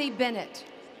Timothy Bennett.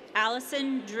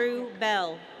 Allison Drew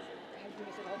Bell.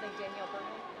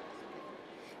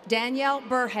 Danielle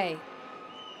Burhay.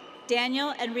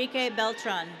 Daniel Enrique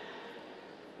Beltran.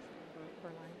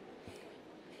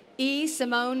 E.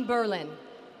 Simone Berlin.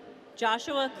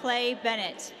 Joshua Clay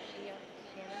Bennett.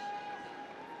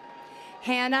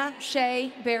 Hannah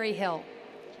Shea Berryhill.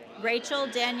 Rachel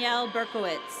Danielle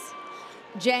Berkowitz.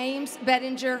 James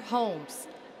Bettinger Holmes.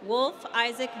 Wolf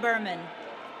Isaac Berman.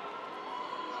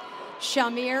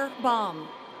 Shamir Baum.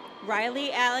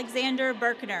 Riley Alexander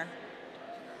Berkner.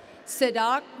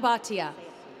 Sidak Bhatia.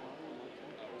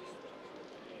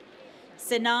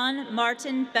 Sinan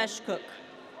Martin Beshcook.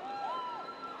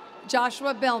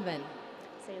 Joshua Bellman.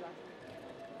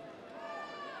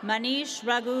 Manish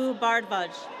Raghu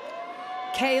Bardvaj.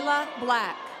 Kayla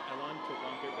Black.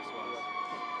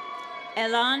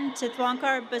 Elan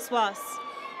Titwankar Biswas.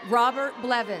 Robert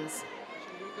Blevins.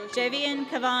 Javian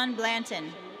Kavan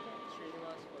Blanton.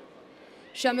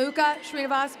 Shamuka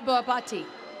Srinivas Boapati.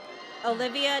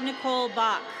 Olivia Nicole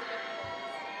Bach.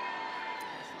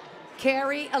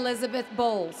 Carrie Elizabeth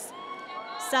Bowles.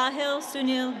 Sahil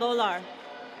Sunil Bolar.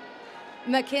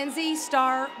 Mackenzie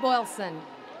Starr Boylson.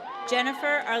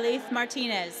 Jennifer Arleth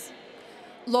Martinez.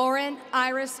 Lauren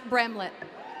Iris Bramlett.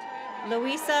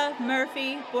 Louisa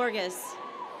Murphy Borges.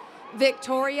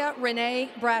 Victoria Renee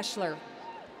Brashler.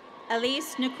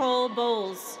 Elise Nicole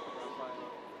Bowles.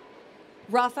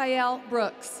 Raphael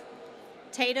Brooks.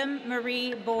 Tatum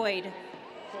Marie Boyd.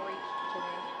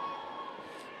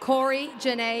 Corey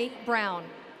Janae Brown.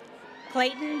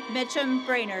 Clayton Mitchum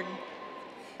Brainerd.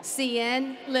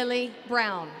 Cien Lily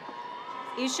Brown.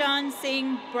 Ishan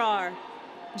Singh Brar.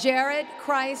 Jared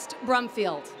Christ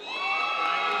Brumfield.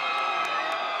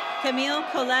 Camille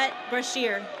Colette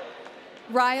Brashear.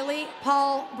 Riley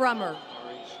Paul Brummer.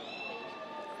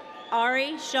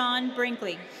 Ari Sean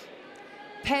Brinkley.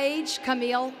 Paige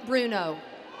Camille Bruno.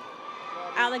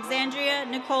 Alexandria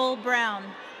Nicole Brown.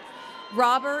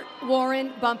 Robert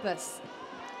Warren Bumpus.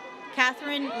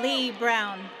 Catherine Lee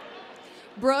Brown.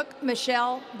 Brooke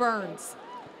Michelle Burns.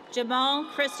 Jamal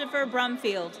Christopher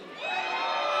Brumfield.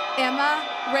 Emma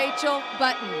Rachel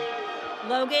Button.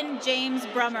 Logan James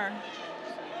Brummer.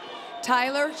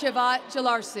 Tyler Javat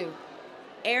Jalarsu.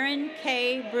 Aaron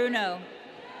K. Bruno.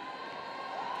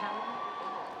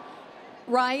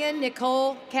 Ryan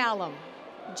Nicole Callum.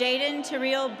 Jaden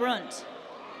Terrell Brunt.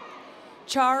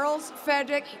 Charles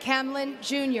Frederick Camlin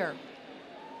Jr.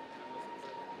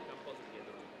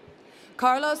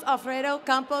 Carlos Alfredo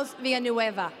Campos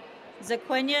Villanueva.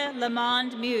 Zaquenia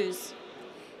Lamond Muse.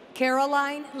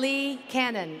 Caroline Lee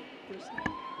Cannon.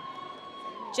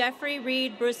 Jeffrey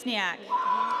Reed Brusniak.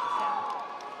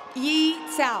 Yi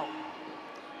Tsao.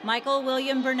 Michael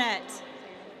William Burnett.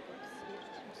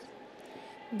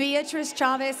 Beatrice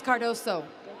Chavez Cardoso.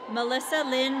 Melissa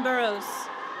Lynn Burrows.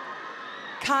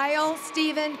 Kyle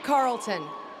Stephen Carlton.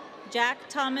 Jack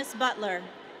Thomas Butler.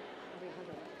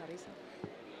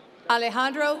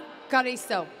 Alejandro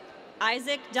Carrizo.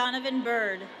 Isaac Donovan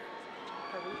Bird.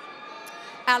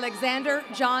 Alexander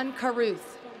John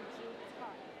Caruth.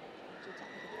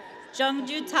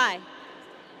 Jungju Tai.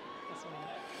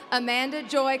 Amanda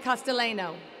Joy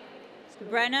Castellano.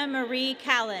 Brenna Marie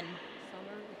Callan.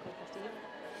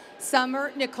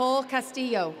 Summer Nicole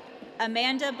Castillo.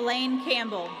 Amanda Blaine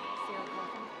Campbell.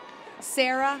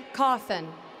 Sarah Cawthon.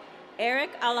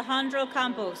 Eric Alejandro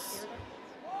Campos.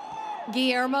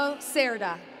 Guillermo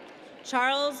Cerda.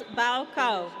 Charles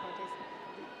Baucao.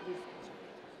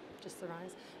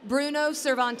 Bruno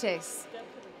Cervantes.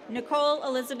 Nicole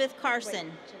Elizabeth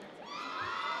Carson.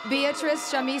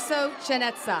 Beatrice Chamiso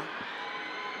Chenetza.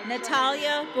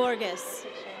 Natalia Borges.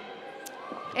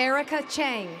 Erica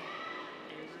Chang.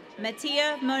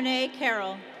 Mattia Monet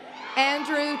Carroll.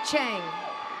 Andrew Chang.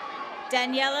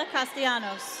 Daniela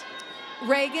Castellanos.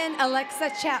 Reagan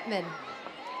Alexa Chapman.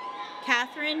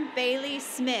 Catherine Bailey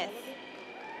Smith.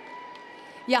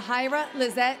 Yahaira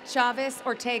Lizette Chavez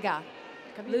Ortega.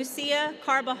 Lucia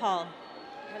Carbajal.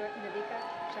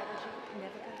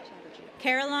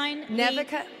 Caroline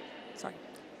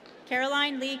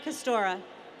Lee Castora.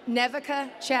 Nevika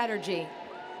Chatterjee.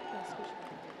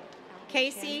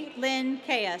 Casey Lynn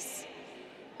Caius.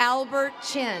 Albert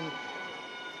Chin.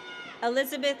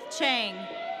 Elizabeth Chang.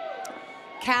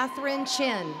 Catherine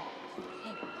Chin.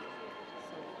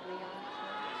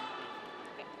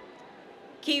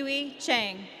 Kiwi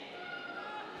Chang.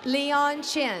 Leon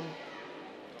Chin.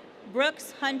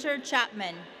 Brooks Hunter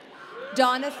Chapman.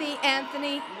 Donathy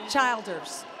Anthony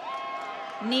Childers.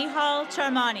 Nihal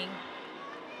Charmani.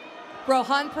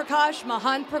 Rohan Prakash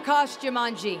Mahan Prakash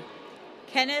Jumanji.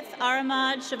 Kenneth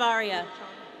Aramad Shavaria.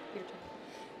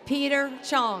 Peter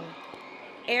Chong.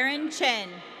 Aaron Chen.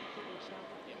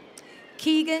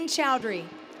 Keegan Chowdhury.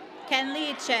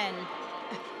 Kenley Chen.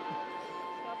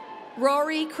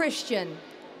 Rory Christian.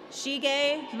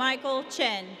 Shige Michael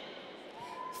Chen.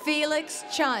 Felix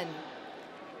Chun.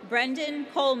 Brendan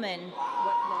Coleman.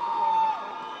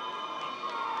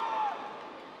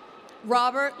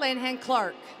 Robert Lanhan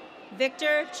Clark.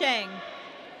 Victor Cheng.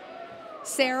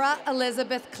 Sarah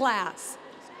Elizabeth Class.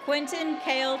 Quentin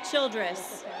Kale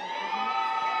Childress.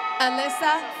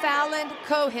 Alyssa Fallon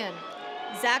Cohen.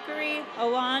 Zachary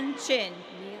Owan Chin.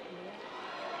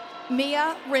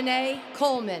 Mia Renee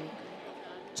Coleman.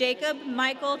 Jacob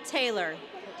Michael Taylor.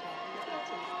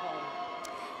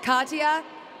 Katia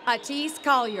Atis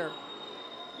Collier.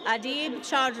 Adib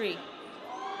Chaudhry.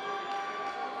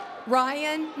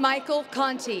 Ryan Michael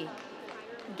Conti.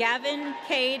 Gavin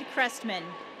Cade Crestman.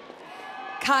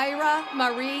 Kyra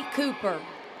Marie Cooper.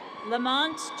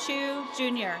 Lamont Chu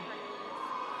Jr.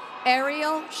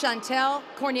 Ariel Chantel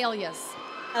Cornelius.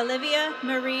 Olivia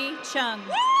Marie Chung.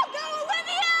 Woo! Go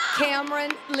Olivia!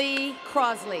 Cameron Lee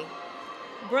Crosley.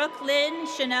 Brooklyn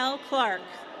Chanel Clark.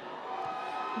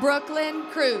 Brooklyn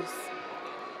Cruz.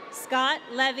 Scott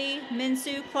Levy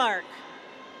Minsu Clark.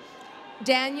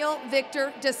 Daniel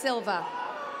Victor Da Silva.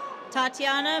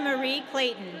 Tatiana Marie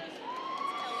Clayton.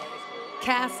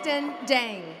 Caston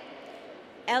Dang.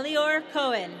 Elior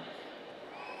Cohen.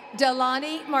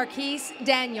 Delani Marquise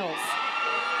Daniels.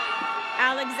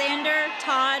 Alexander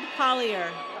Todd Collier.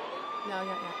 No,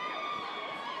 yeah.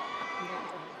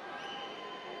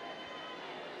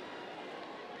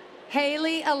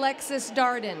 Haley Alexis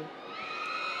Darden.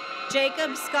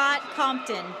 Jacob Scott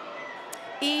Compton.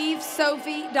 Eve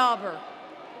Sophie Dauber.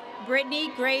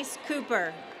 Brittany Grace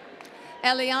Cooper.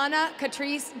 Eliana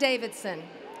Catrice Davidson.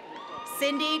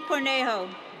 Cindy Cornejo.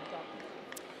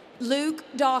 Luke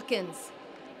Dawkins.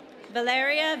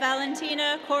 Valeria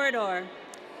Valentina Corridor.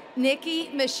 Nikki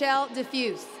Michelle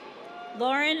Diffuse.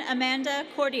 Lauren Amanda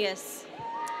Cordius.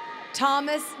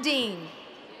 Thomas Dean.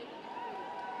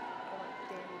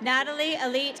 Natalie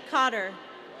Elite Cotter.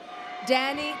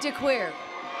 Danny DeQueer.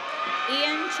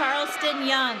 Ian Charleston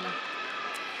Young.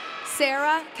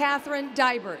 Sarah Catherine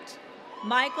Dybert.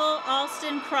 Michael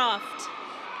Alston Croft.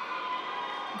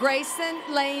 Grayson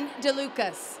Lane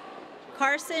DeLucas.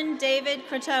 Carson David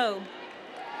Croteau.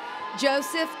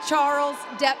 Joseph Charles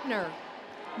Deppner.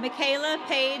 Michaela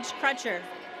Page Crutcher.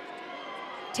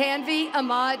 Tanvi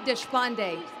Ahmad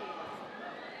Deshpande.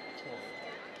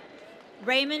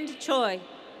 Raymond Choi.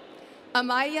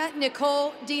 Amaya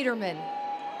Nicole Dieterman.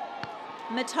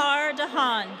 Matar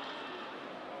Dahan.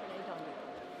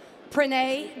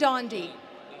 Pranay Dondi.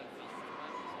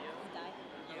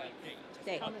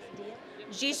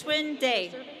 Jishwin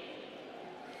Day.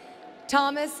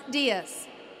 Thomas Diaz.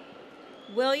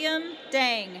 William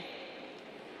Dang.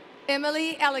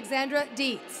 Emily Alexandra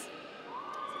Dietz.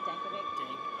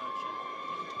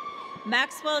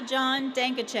 Maxwell John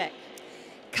Dankacek.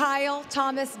 Kyle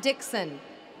Thomas Dixon.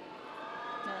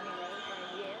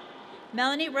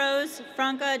 Melanie Rose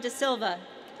Franca da Silva.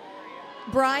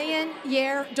 Brian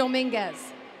Yer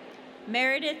Dominguez.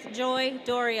 Meredith Joy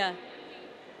Doria.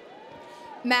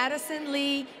 Madison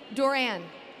Lee Duran.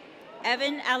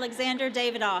 Evan Alexander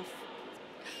Davidoff.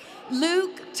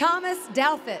 Luke Thomas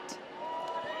Douthit.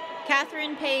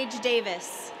 Catherine Page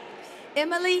Davis.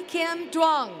 Emily Kim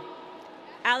Duong.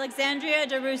 Alexandria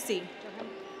DeRusi.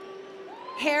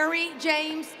 Harry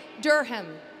James Durham.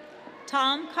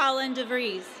 Tom Colin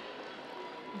DeVries.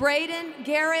 Braden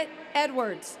Garrett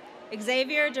Edwards.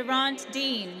 Xavier Durant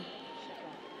Dean.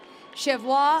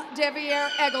 Chevois Devier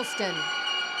Eggleston.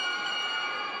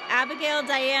 Abigail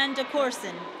Diane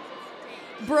DeCourson.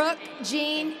 Brooke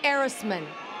Jean Erisman.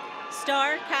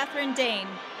 Star Catherine Dane.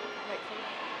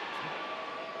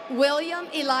 William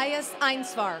Elias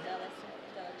Einsvar.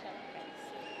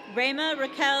 Rema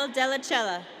Raquel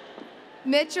Delacella.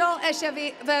 Mitchell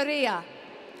Echeverria.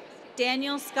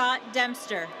 Daniel Scott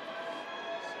Dempster.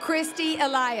 Christy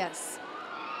Elias.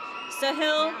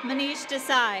 Sahil Manish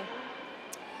Desai.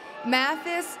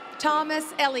 Mathis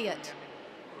Thomas Elliott.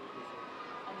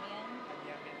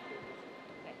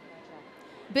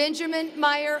 Benjamin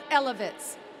Meyer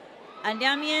Elevitz.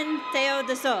 Anyamian Theo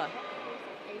Desoa.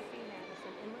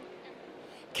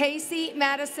 Casey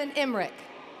Madison Emmerich.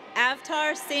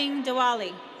 Avtar Singh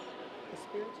Diwali.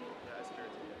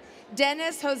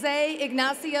 Dennis Jose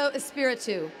Ignacio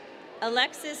Espiritu.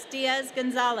 Alexis Diaz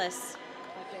Gonzalez.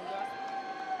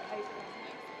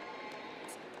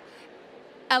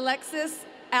 Alexis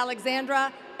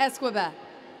Alexandra Esquiva.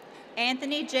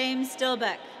 Anthony James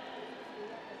Stillbeck.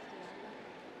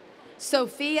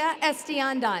 Sophia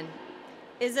Estiandan.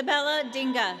 Isabella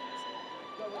Dinga.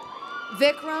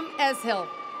 Vikram Eshill.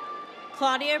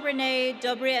 Claudia Renee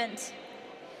Dobrient.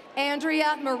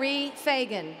 Andrea Marie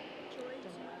Fagan.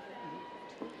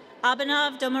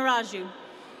 Abhinav Domaraju.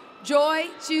 Joy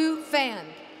Chu Fan.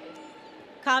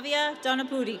 Kavya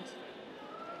Donapudi.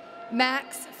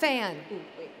 Max Fan.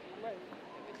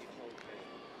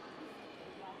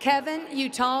 Kevin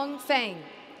Yutong Fang.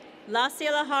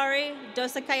 Lasilahari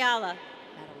Dosakayala.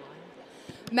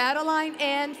 Madeline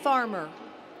Ann Farmer.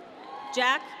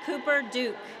 Jack Cooper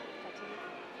Duke.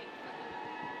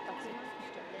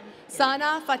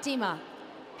 Sana Fatima.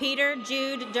 Peter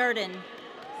Jude Durden.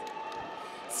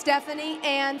 Stephanie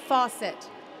Ann Fawcett.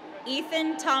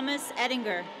 Ethan Thomas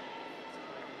Ettinger.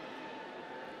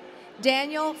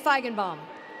 Daniel Feigenbaum.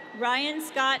 Ryan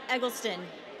Scott Eggleston.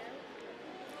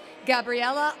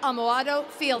 Gabriela Amoado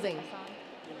Fielding.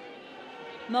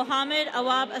 Mohammed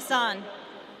Awab Hassan.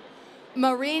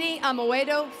 Marini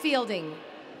Amoedo Fielding.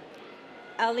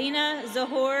 Alina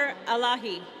Zohor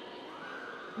Alahi.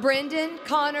 Brendan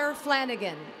Connor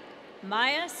Flanagan.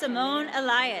 Maya Simone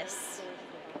Elias.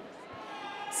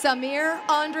 Samir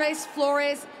Andres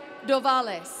Flores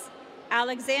Dovales.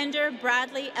 Alexander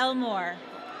Bradley Elmore.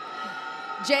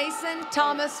 Jason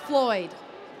Thomas Floyd.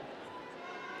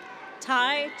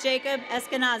 Ty Jacob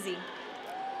Eskenazi.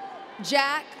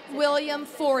 Jack William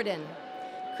Forden.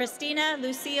 Christina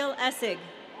Lucille Essig.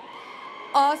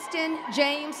 Austin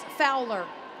James Fowler.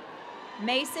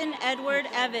 Mason Edward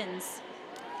Evans.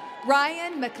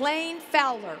 Ryan McLean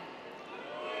Fowler.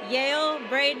 Yale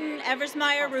Braden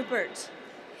Eversmeyer Rupert.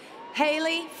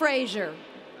 Haley Frazier.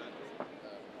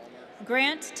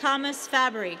 Grant Thomas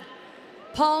Fabry.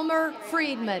 Palmer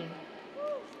Friedman.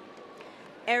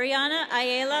 Ariana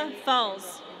Ayala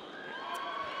Falls.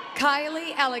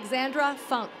 Kylie Alexandra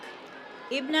Funk.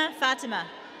 Ibna Fatima.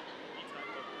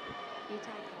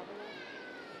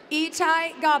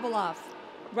 Itai Gabaloff.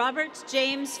 Robert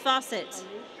James Fawcett.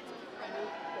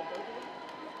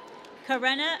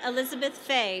 Karena Elizabeth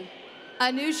Fay.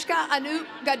 Anushka Anu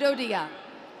Gadodia.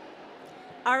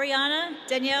 Ariana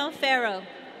Danielle Farrow.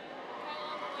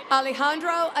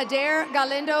 Alejandro Adair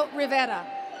Galindo Rivera.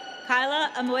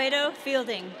 Kyla Amuedo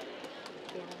Fielding.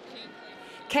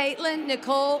 Caitlin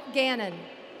Nicole Gannon.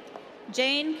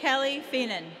 Jane Kelly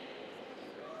Feenan.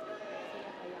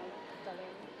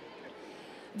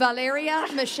 Valeria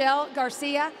Michelle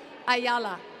Garcia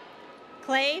Ayala.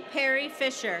 Clay Perry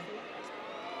Fisher.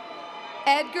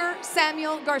 Edgar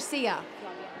Samuel Garcia.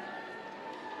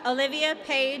 Olivia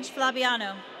Page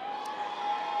Flabiano.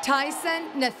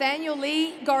 Tyson Nathaniel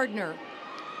Lee Gardner.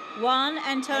 Juan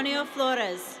Antonio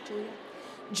Flores.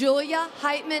 Julia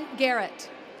Heitman Garrett.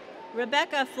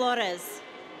 Rebecca Flores.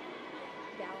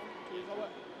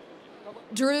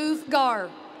 Drew Gar.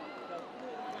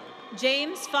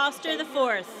 James Foster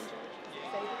IV.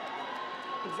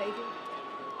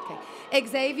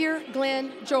 Xavier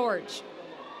Glenn George.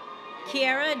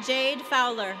 Kiara Jade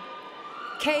Fowler.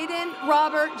 Caden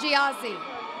Robert Giazzi.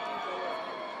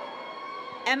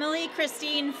 Emily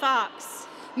Christine Fox.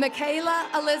 Michaela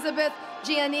Elizabeth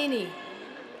Giannini.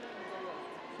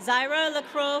 Zyra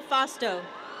Lacroix Fausto.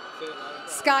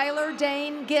 Skylar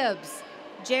Dane Gibbs.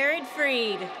 Jared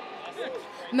Freed.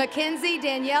 Mackenzie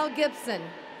Danielle Gibson.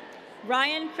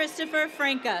 Ryan Christopher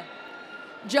Franca.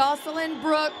 Jocelyn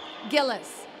Brooke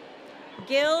Gillis.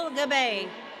 Gil Gabay.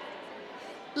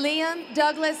 Liam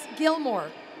Douglas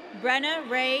Gilmore. Brenna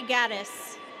Ray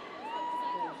Gaddis.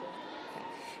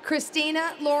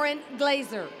 Christina Lauren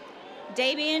Glazer.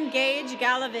 Damian Gage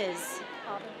Galaviz.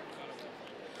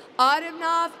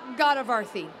 Adamnav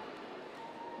Godavarthi.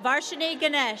 Varshini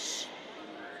Ganesh.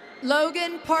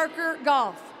 Logan Parker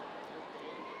Goff.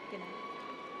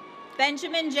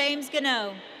 Benjamin James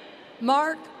Gano.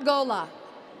 Mark Gola.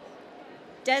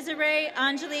 Desiree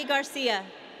Anjali Garcia.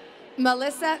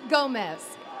 Melissa Gomez.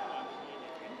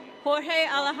 Jorge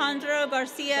Alejandro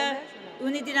Garcia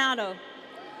Unidinado.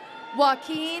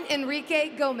 Joaquin Enrique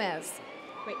Gomez.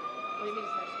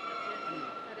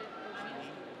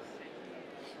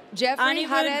 Jeffrey Anirudh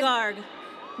Jared Garg.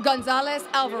 Gonzalez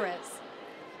Alvarez.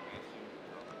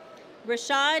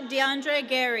 Rashad DeAndre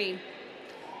Gary.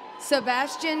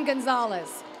 Sebastian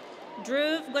Gonzalez.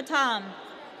 Dhruv Gautam.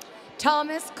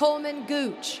 Thomas Coleman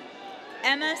Gooch.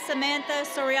 Emma Samantha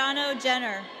Soriano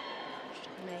Jenner.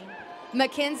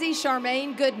 Mackenzie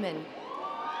Charmaine Goodman.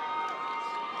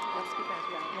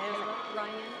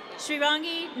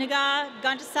 Shrirangi Naga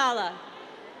Gantasala.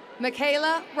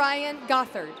 Michaela Ryan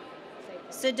Gothard.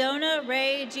 Sedona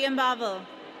Ray Giambavo.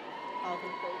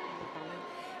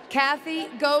 Kathy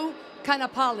Go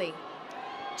Kanapali.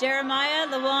 Jeremiah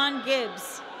Lawan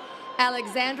Gibbs.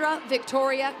 Alexandra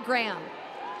Victoria Graham.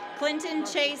 Clinton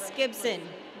Chase Gibson.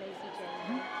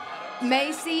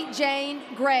 Macy Jane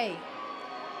Gray.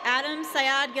 Adam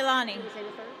Sayad Gilani.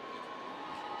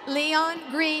 Leon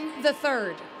Green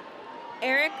III.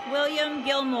 Eric William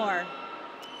Gilmore.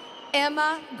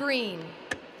 Emma Green.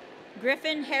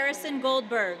 Griffin Harrison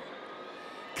Goldberg.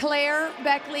 Claire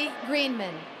Beckley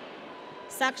Greenman.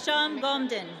 Saksham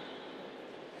Gomden.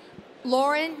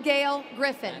 Lauren Gale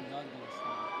Griffin.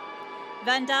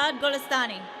 Vandad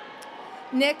Golestani.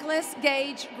 Nicholas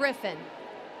Gage Griffin.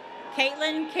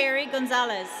 Caitlin Carey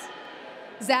Gonzalez.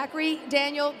 Zachary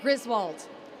Daniel Griswold.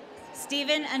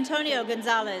 Stephen Antonio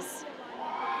Gonzalez.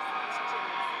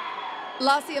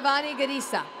 Lasiavani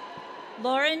Gadisa.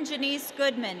 Lauren Janice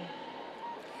Goodman.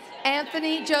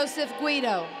 Anthony Joseph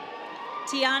Guido.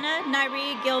 Tiana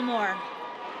Nairi Gilmore.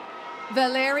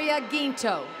 Valeria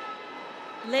Ginto.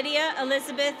 Lydia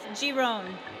Elizabeth Giron.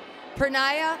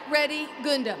 Pranaya Reddy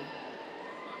Gundam.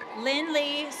 Lynn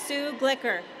Lee Sue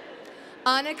Glicker.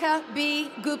 Annika B.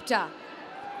 Gupta.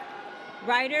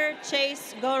 Ryder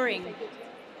Chase Goring.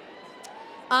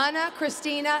 Ana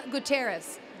Cristina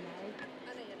Gutierrez.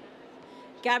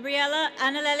 Gabriela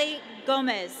Annaleli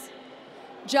Gomez.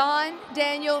 John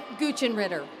Daniel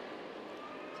Guchenritter.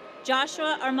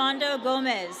 Joshua Armando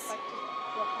Gomez.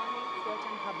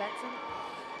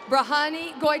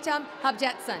 Brahani Goitam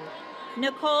Habjetson.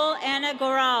 Nicole Anna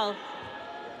Goral.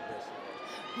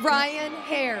 Ryan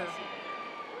Hare.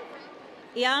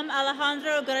 Iam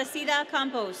Alejandro Gracida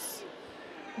Campos.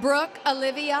 Brooke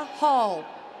Olivia Hall.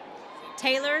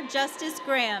 Taylor Justice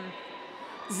Graham.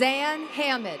 Zan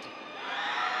Hammond.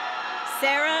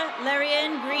 Sarah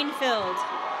Larian Greenfield.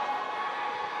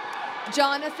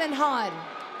 Jonathan Hahn.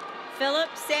 Philip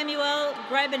Samuel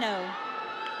Grebino.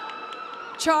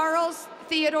 Charles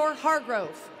Theodore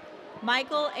Hargrove.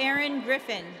 Michael Aaron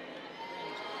Griffin.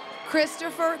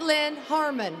 Christopher Lynn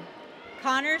Harmon.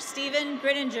 Connor Stephen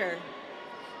Grittinger.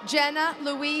 Jenna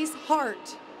Louise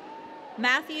Hart.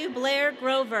 Matthew Blair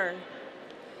Grover.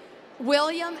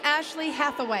 William Ashley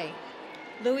Hathaway.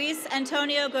 Luis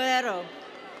Antonio Guerrero.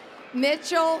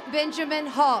 Mitchell Benjamin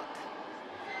Hawk.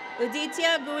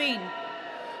 Uditia Guin.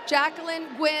 Jacqueline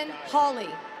Gwen Hawley.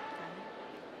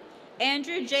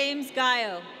 Andrew James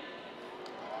Gaio.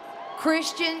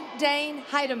 Christian Dane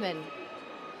Heidemann.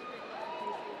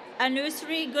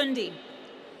 Anusri Gundi.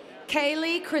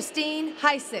 Kaylee Christine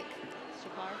Heisick.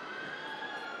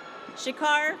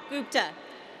 Shikar Gupta.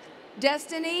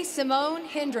 Destiny Simone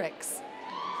Hendricks.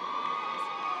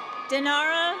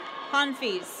 Dinara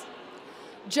Hanfis.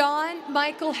 John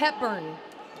Michael Hepburn.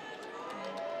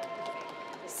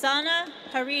 Sana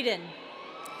Haridin.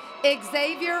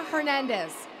 Xavier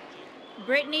Hernandez.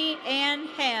 Brittany Ann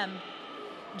Ham.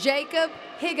 Jacob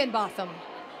Higginbotham.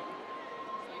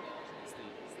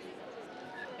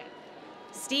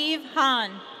 Steve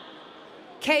Hahn.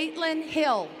 Caitlin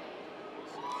Hill.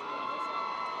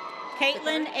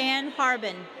 Caitlin Ann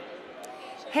Harbin.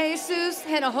 Jesus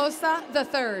Hinojosa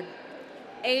III.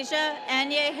 Asia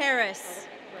Anye Harris.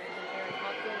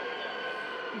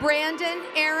 Brandon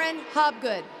Aaron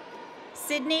Hobgood.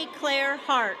 Sydney Claire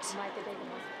Hart.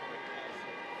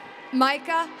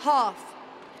 Micah Hoff.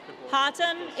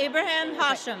 Hatem Ibrahim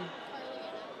Hashim.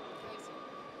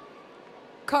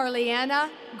 Carliana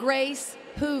Grace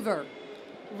Hoover.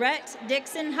 Rhett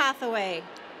Dixon Hathaway.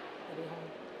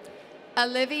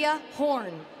 Olivia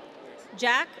Horn.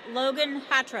 Jack Logan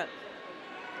Hattrup.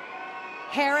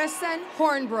 Harrison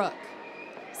Hornbrook.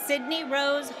 Sydney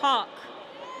Rose Hawk.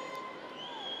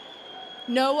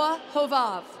 Noah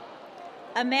Hovav.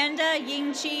 Amanda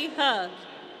Yingchi He.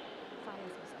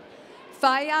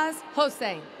 Fayaz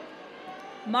Hossein.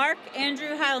 Mark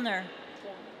Andrew Heilner.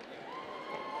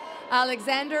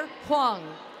 Alexander Huang.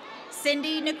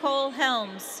 Cindy Nicole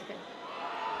Helms.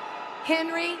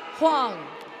 Henry Huang.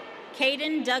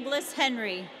 Caden Douglas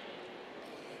Henry.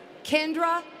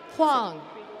 Kendra Huang.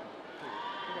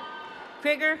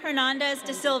 Krieger Hernandez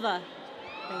da Silva.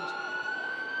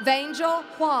 Vangel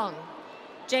Huang.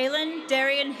 Jalen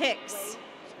Darian Hicks.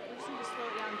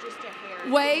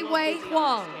 Wei Wei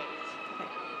Huang.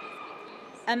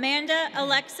 Amanda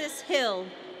Alexis Hill.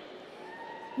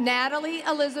 Natalie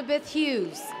Elizabeth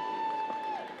Hughes.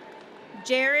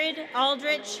 Jared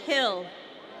Aldrich Hill.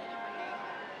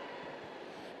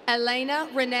 Elena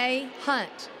Renee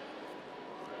Hunt.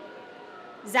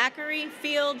 Zachary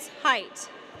Fields Height.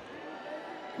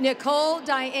 Nicole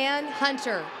Diane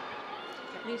Hunter.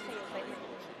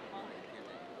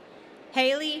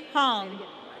 Haley Hong.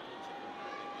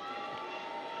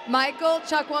 Michael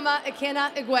Chakwama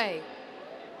Ekena Igwe.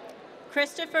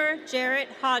 Christopher Jarrett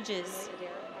Hodges.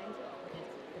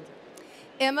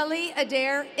 Emily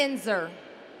Adair Inzer.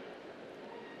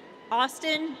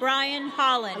 Austin Brian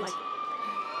Holland.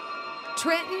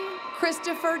 Trenton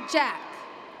Christopher Jack.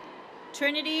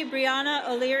 Trinity Brianna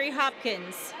O'Leary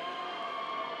Hopkins.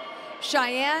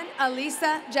 Cheyenne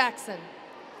Alisa Jackson.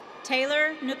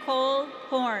 Taylor Nicole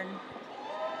Horn.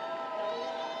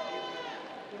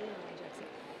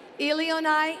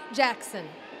 Eleonai Jackson.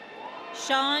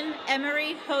 Sean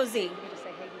Emery Hosey.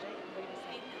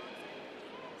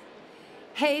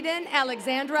 Hayden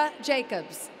Alexandra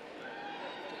Jacobs.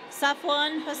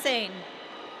 Safwan Hussein.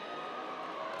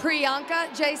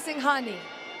 Priyanka J. Singhani.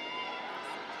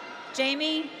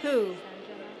 Jamie Hu.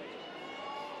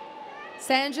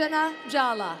 Sanjana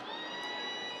Jala.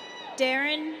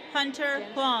 Darren Hunter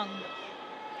Huang.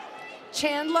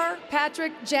 Chandler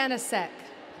Patrick Janisek.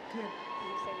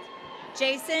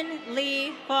 Jason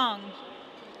Lee Huang.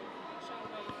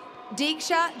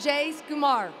 Diksha J.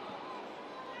 Kumar.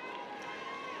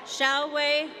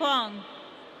 Xiaowei Huang.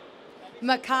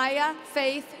 Micaiah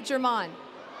Faith German.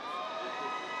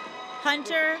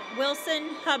 Hunter Wilson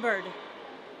Hubbard.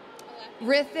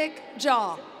 Rithik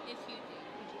Jaw.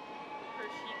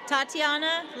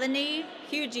 Tatiana Lene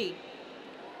Hugie.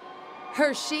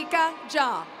 Hershika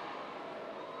Jha.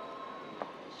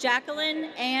 Jacqueline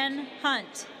Ann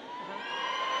Hunt.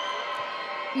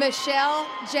 Michelle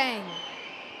Jane.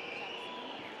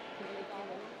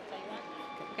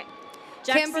 Okay.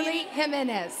 Kimberly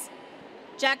Jimenez.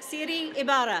 Jacksiri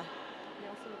Ibarra.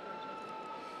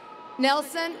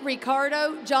 Nelson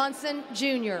Ricardo Johnson,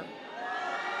 Jr.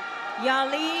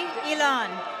 Yali Ilan.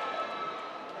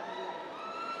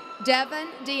 Devin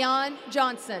Dion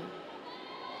Johnson.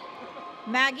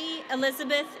 Maggie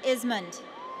Elizabeth Ismond.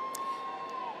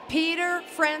 Peter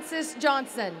Francis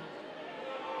Johnson.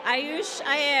 Ayush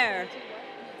Ayer.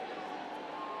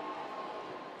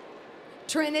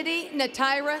 Trinity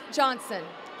Natira Johnson.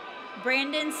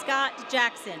 Brandon Scott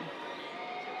Jackson.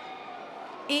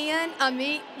 Ian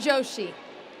Amit Joshi.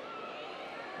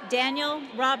 Daniel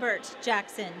Robert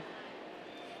Jackson.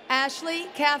 Ashley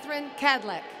Catherine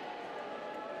Cadleck.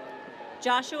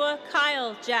 Joshua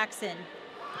Kyle Jackson.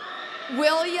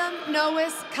 William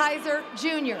Noes Kaiser,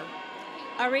 Jr.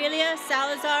 Aurelia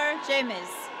Salazar James.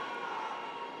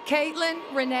 Caitlin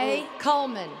Renee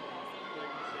Coleman.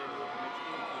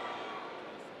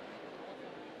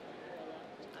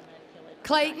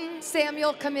 Clayton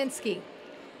Samuel Kaminsky.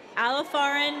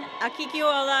 Alafaran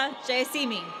Akikiola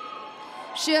Jaisimi.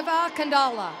 Shiva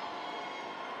Kandala.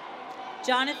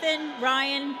 Jonathan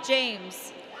Ryan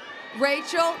James.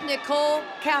 Rachel Nicole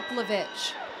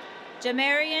Kaplovich.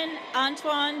 Jamarian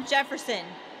Antoine Jefferson.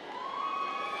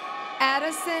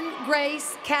 Addison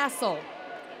Grace Castle.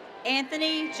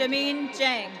 Anthony Jamin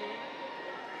Jang.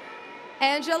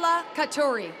 Angela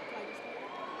Katuri.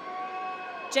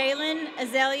 Jalen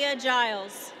Azalea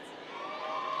Giles.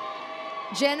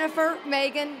 Jennifer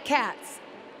Megan Katz.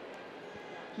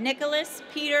 Nicholas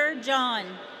Peter John.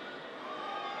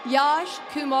 Yash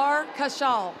Kumar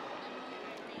Kashal.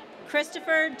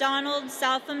 Christopher Donald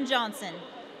Southam Johnson.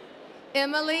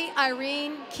 Emily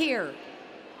Irene Keir.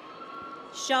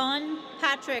 Sean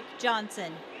Patrick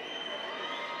Johnson.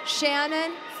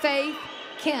 Shannon Faith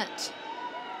Kent.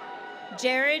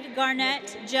 Jared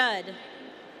Garnett Judd.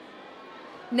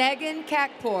 Negan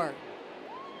Kakpour.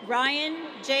 Ryan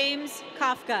James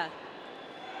Kafka.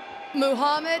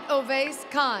 Muhammad Ovais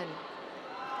Khan.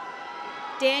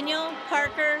 Daniel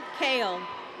Parker Kale.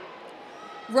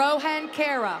 Rohan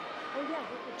Kara.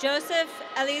 Joseph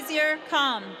Eliezer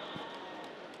Kam.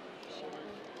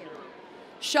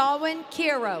 Shawin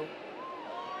Kiro.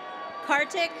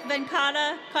 Kartik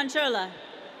Venkata Conchola.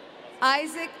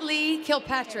 Isaac Lee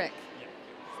Kilpatrick.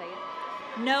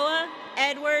 Noah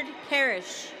Edward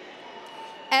Parrish.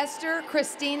 Esther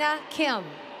Christina Kim.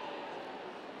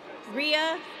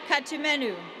 Ria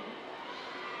Katumenu.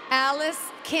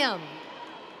 Alice Kim.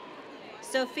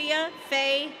 Sophia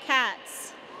Faye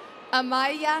Katz.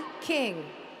 Amaya King.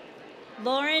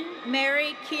 Lauren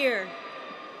Mary Keir.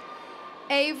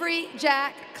 Avery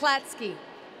Jack Klatsky.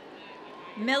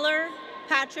 Miller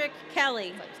Patrick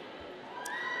Kelly.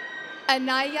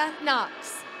 Anaya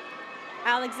Knox.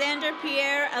 Alexander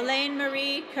Pierre Elaine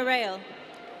Marie Carrell.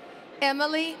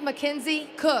 Emily Mackenzie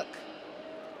Cook.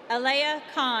 Alea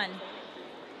Khan.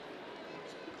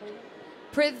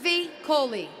 Prithvi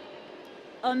Kohli.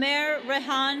 Omer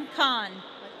Rehan Khan.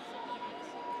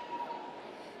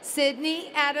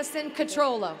 Sydney Addison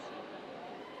Catrolo.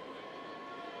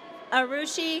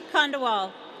 Arushi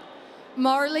Kandawal.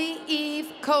 Marley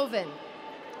Eve Coven.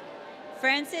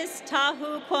 Francis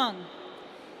Tahu Kwong.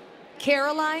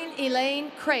 Caroline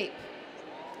Elaine Crape.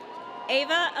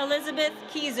 Ava Elizabeth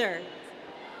Keyser.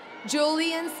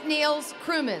 Julians Niels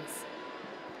Krumans.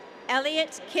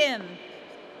 Elliot Kim.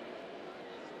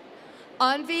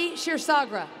 Anvi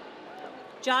Shirsagra.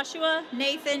 Joshua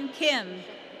Nathan Kim.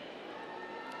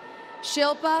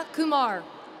 Shilpa Kumar.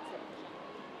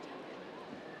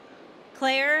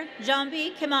 Claire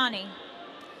Jambi Kimani.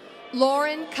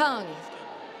 Lauren Kung.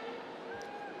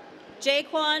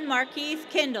 Jaquan Markeith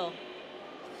Kindle.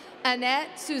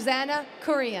 Annette Susanna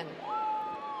Kurian.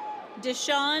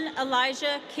 Deshaun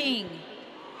Elijah King.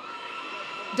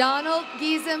 Donald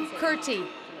Gizem Kurti.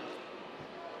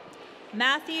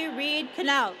 Matthew Reed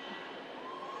Knaut.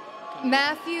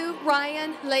 Matthew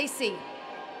Ryan Lacey.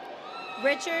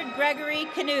 Richard Gregory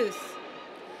Knuth.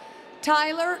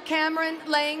 Tyler Cameron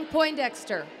Lang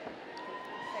Poindexter.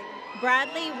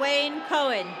 Bradley Wayne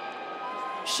Cohen.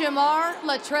 Shamar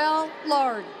Latrell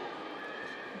Lard.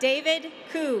 David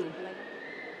Koo.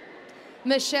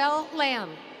 Michelle Lamb.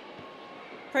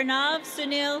 Pranav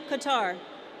Sunil Kotar.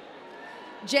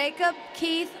 Jacob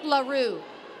Keith LaRue.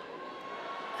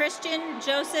 Christian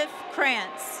Joseph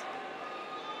Krantz.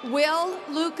 Will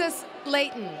Lucas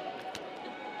Layton.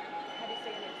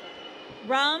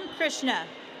 Ram Krishna.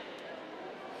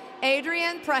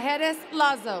 Adrian Prahedes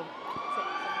Lazo.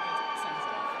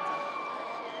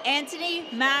 Anthony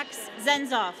Max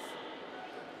Zenzoff.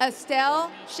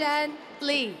 Estelle Shen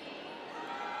Lee.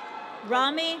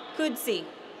 Rami Kudsi.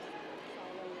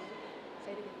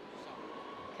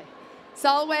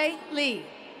 Salway Lee.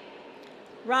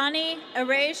 Rani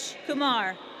Aresh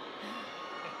Kumar.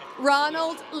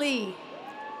 Ronald Lee.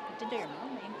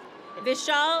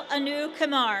 Vishal Anu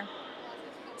Kumar.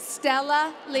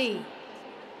 Stella Lee.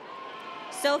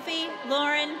 Sophie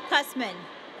Lauren Kussman.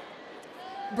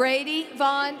 Brady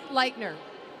Vaughn Leichner.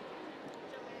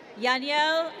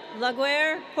 Yaniel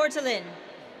Laguerre Portalin.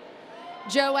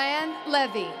 Joanne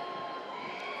Levy.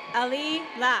 Ali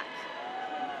Lack.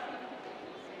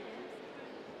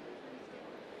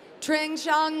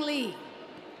 Tringshang Lee.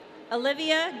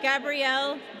 Olivia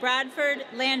Gabrielle Bradford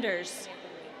Landers.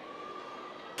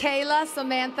 Kayla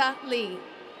Samantha Lee.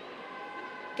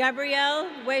 Gabrielle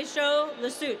Weisho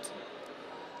Lasut.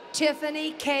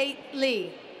 Tiffany Kate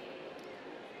Lee.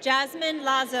 Jasmine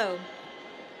Lazo.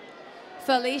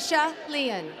 Felicia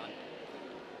Leon.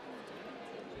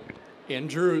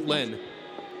 Andrew Lin.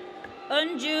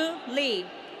 Unju Lee.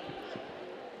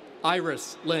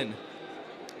 Iris Lin.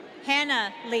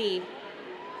 Hannah Lee.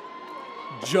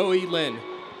 Joey Lin.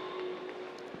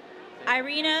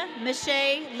 Irina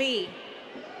Miche Lee.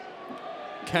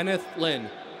 Kenneth Lin.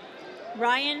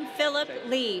 Ryan Philip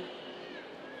Lee.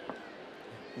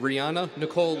 Rihanna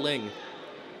Nicole Ling.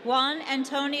 Juan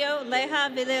Antonio Leja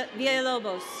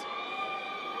Villalobos.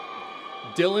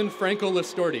 Dylan Franco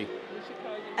Listorti.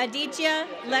 Aditya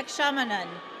Lekshamanan.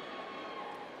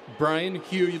 Brian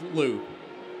Hugh Liu.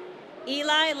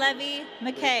 Eli Levy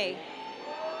McKay.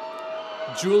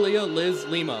 Julia Liz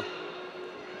Lima.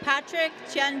 Patrick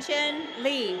Chen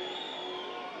Lee.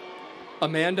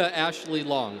 Amanda Ashley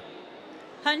Long.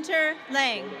 Hunter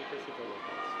Lang.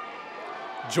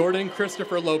 Jordan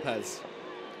Christopher Lopez.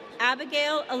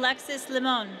 Abigail Alexis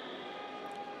Limon.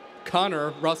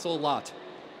 Connor Russell Lott.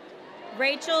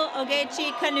 Rachel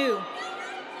Ogechi Kanu.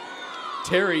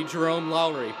 Terry Jerome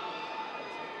Lowry.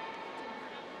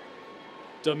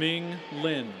 Daming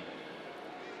Lin.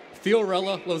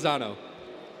 Fiorella Lozano.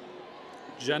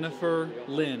 Jennifer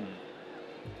Lin.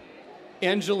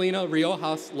 Angelina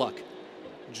Riojas Luck.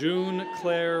 June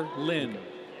Claire Lin.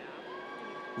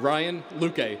 Ryan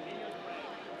Luque.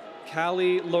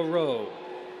 Callie LaRoe.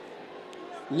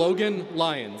 Logan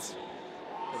Lyons.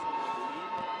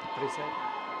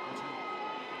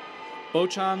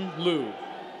 Bochan Liu.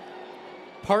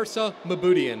 Parsa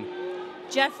Mabudian.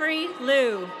 Jeffrey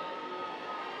Liu.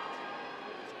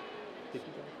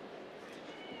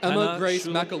 Emma Grace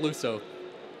Macaluso.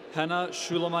 Henna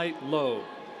Shulamite Lowe.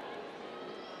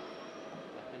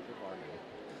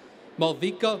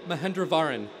 Malvika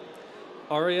Mahendravaran.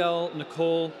 Ariel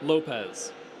Nicole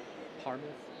Lopez.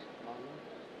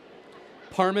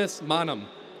 Parmis Manam.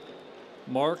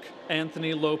 Mark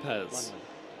Anthony Lopez.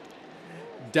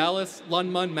 Dallas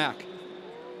Lunman Mack.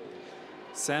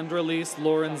 Sandra Lise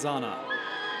Lorenzana.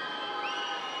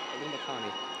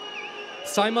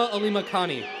 Saima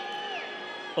Alimakani.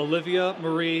 Olivia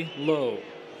Marie Lowe.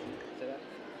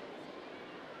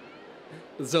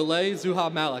 Zaleh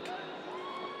Zuha Malik.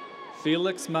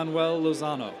 Felix Manuel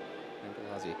Lozano.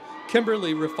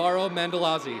 Kimberly Rufaro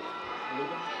Mandalazi.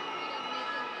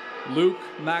 Luke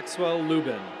Maxwell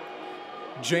Lubin.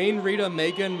 Jane Rita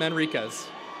Megan Manriquez.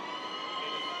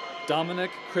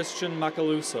 Dominic Christian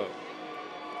Macaluso.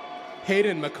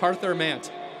 Hayden MacArthur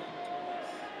Mant.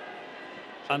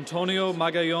 Antonio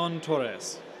Magallon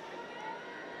Torres.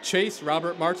 Chase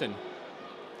Robert Martin.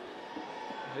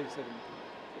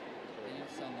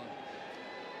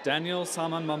 Daniel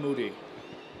Saman Mahmoudi.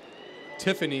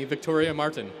 Tiffany Victoria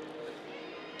Martin.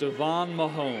 Devon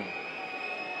Mahone.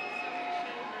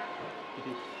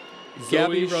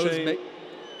 Gabby Rose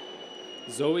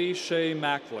Zoe Shea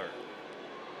Mackler.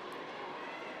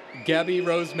 Gabby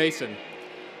Rose Mason.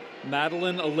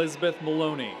 Madeline Elizabeth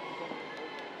Maloney.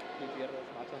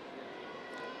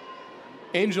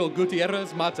 Angel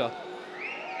Gutierrez Mata.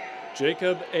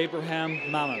 Jacob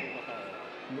Abraham Mammon.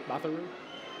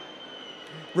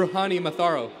 Ruhani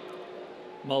Matharo.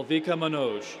 Malvika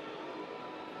Manoj.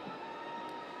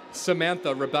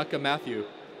 Samantha Rebecca Matthew.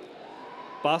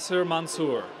 Basir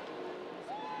Mansour.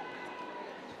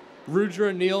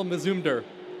 Rudra Neil Mazumder.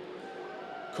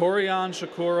 Corian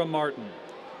Shakura Martin.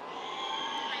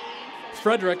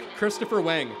 Frederick Christopher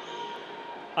Wang.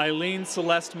 Eileen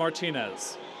Celeste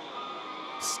Martinez.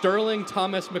 Sterling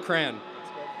Thomas McCran.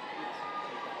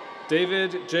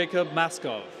 David Jacob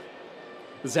Maskov.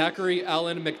 Zachary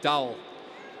Allen McDowell.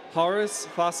 Haris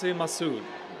Fasi Masood.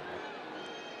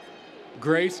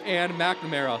 Grace Ann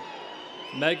McNamara.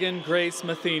 Megan Grace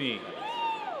Matheny.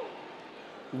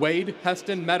 Wade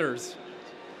Heston Metters.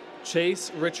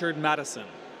 Chase Richard Madison.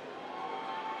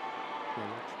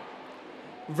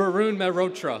 Varun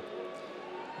Merotra.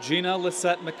 Gina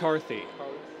Lisette McCarthy.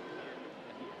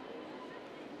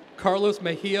 Carlos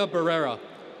Mejia Barrera.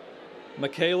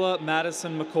 Michaela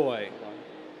Madison McCoy.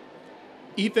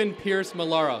 Ethan Pierce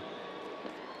Malara.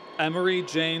 Emery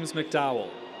James McDowell.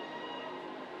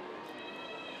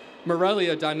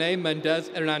 Morelia Danae Mendez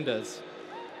Hernandez.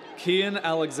 Kian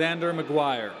Alexander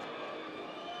McGuire.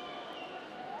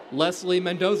 Leslie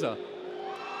Mendoza.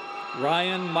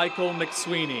 Ryan Michael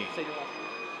McSweeney.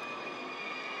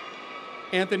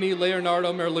 Anthony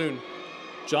Leonardo Merlun.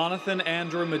 Jonathan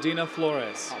Andrew Medina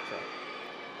Flores.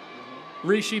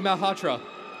 Rishi Malhotra.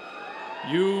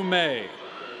 Yu May.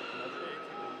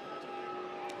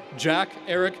 Jack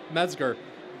Eric Metzger.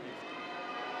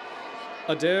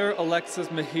 Adair Alexis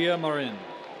Mejia Marin.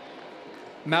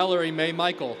 Mallory May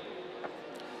Michael.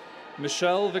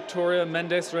 Michelle Victoria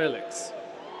Mendez Relix.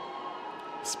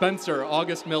 Spencer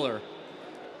August Miller.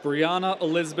 Brianna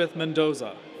Elizabeth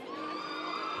Mendoza.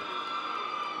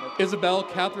 Isabel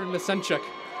Catherine Masenchik.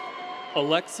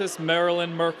 Alexis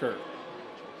Marilyn Merker.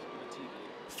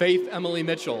 Faith Emily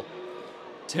Mitchell.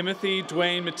 Timothy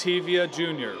Dwayne Matevia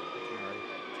Jr.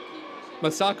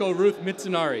 Masako Ruth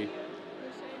Mitsunari.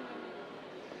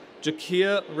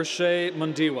 Jakia Rashay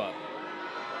Mundiwa.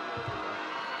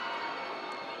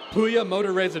 Puya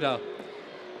Motorezada.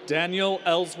 Daniel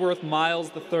Ellsworth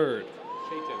Miles III.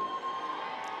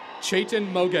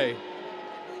 Chaitan Moge.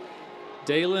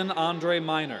 Dalen Andre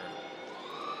Minor.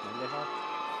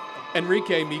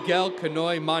 Enrique Miguel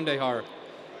Canoy Mandehar.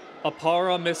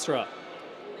 Apara Misra.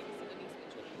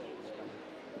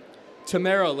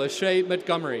 Tamara Lachey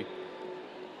Montgomery.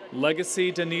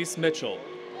 Legacy Denise Mitchell.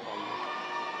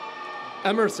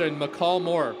 Emerson McCall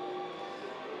Moore.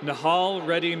 Nahal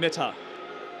Reddy Mitta.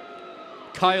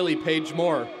 Kylie Page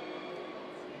Moore.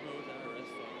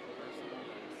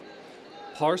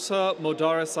 Parsa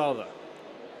Modarasada.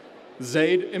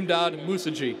 Zaid Imdad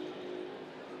Musaji.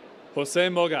 Jose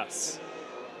Mogas.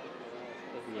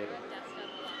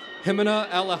 Jimena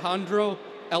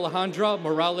Alejandra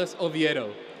Morales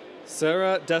Oviedo.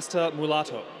 Sarah Desta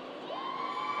Mulato.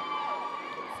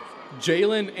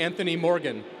 Jalen Anthony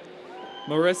Morgan.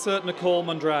 Marissa Nicole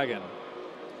Mondragon.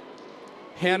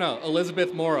 Hannah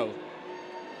Elizabeth Morrow.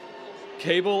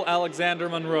 Cable Alexander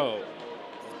Monroe.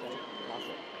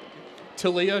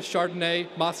 Talia Chardonnay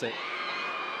Mossett.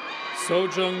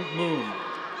 Sojung Moon.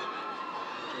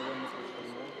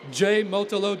 Jay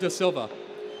Motolo da Silva.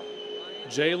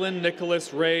 Jalen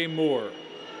Nicholas Ray Moore.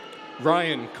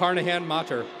 Ryan Carnahan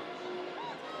Mater.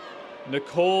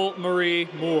 Nicole Marie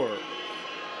Moore.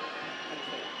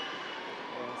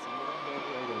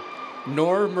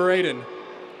 Nor Muraden.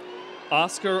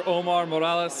 Oscar Omar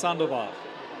Morales Sandoval.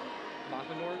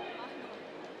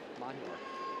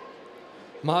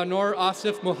 Mahanor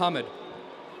Asif Muhammad.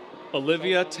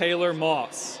 Olivia Taylor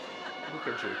Moss.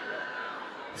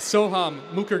 Soham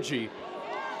Mukherjee.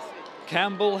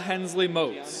 Campbell Hensley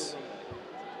Moats.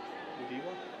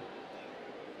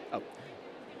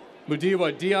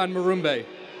 Mudiwa Dion Marumbe.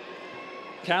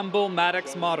 Campbell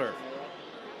Maddox Motter.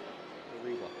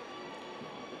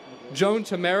 Joan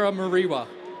Tamara Mariwa.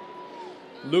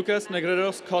 Lucas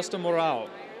Negreros Costa Morao.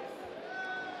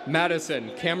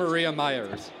 Madison Camaria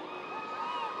Myers.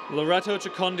 Loreto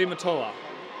Chikondi Matoa.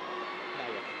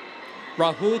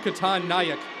 Rahul Katan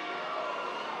Nayak.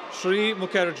 Shri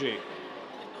Mukherjee.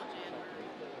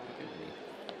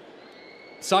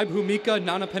 Saibhumika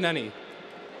Nanapaneni.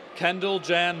 Kendall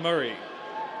Jan Murray.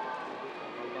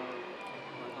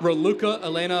 Raluca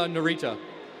Elena Narita.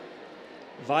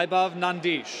 Vaibhav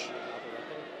Nandish.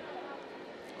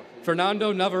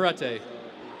 Fernando Navarrete.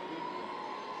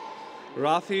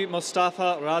 Rafi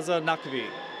Mustafa Raza Nakvi.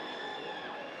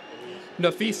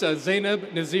 Nafisa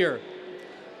Zainab Nazir.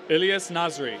 Ilyas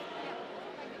Nazri.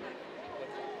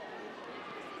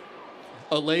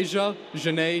 Alasia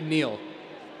Janae Neal.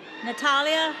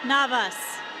 Natalia Navas.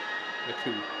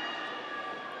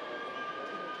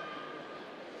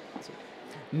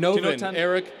 Novin Tino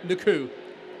Eric Naku.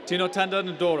 Tinotenda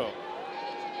Ndoro.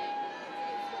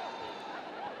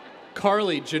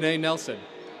 Carly Janae Nelson.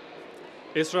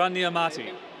 Isra Niamati.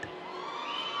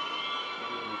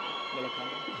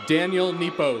 Daniel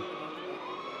Nepo.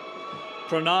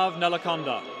 Pranav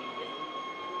Nelakonda.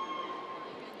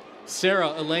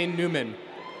 Sarah Elaine Newman.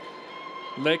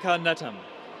 Lekha Netam.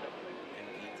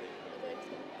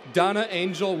 Donna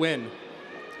Angel Wynn.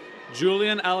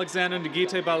 Julian Alexander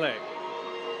Nagite Ballet.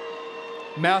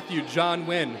 Matthew John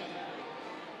Wynn.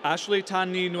 Ashley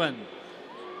Tani Nguyen.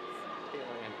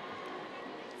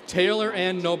 Taylor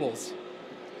Ann Nobles.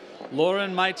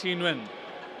 Lauren Mighty Nguyen.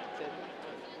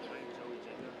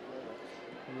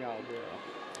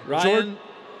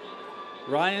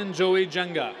 Ryan Joey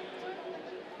Jenga.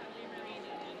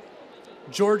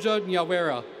 Georgia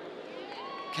Nyawera.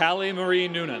 Callie Marie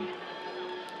Noonan.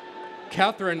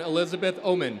 Catherine Elizabeth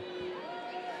Oman.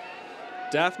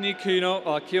 Daphne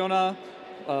Kiona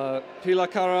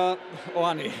Pilakara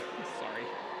Oani. Sorry.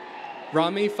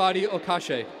 Rami Fadi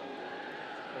Okashe.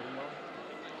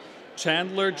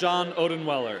 Chandler John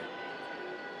Odenweller.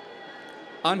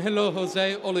 Angelo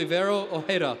Jose Olivero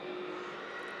Ojeda.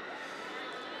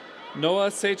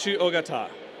 Noah Seichi Ogata.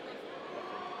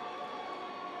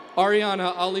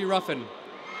 Ariana Ali Ruffin.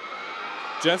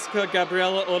 Jessica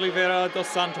Gabriela Oliveira dos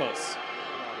Santos.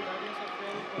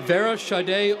 Vera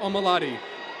Shade Omaladi.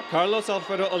 Carlos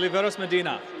Alfredo Oliveros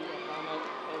Medina.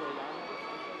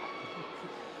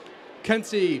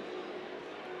 Kensi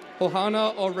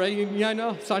Johanna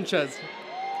Orellana Sanchez.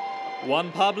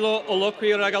 Juan Pablo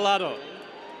Oloqui Regalado.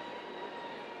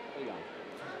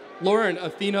 Lauren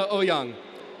Athena Oyang.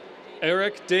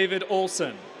 Eric David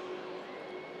Olson.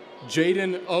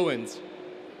 Jaden Owens.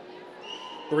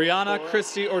 Brianna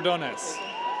Christy Ordonez.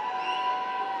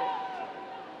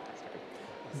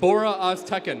 Bora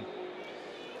Aztecan.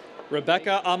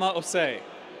 Rebecca Ama Osei.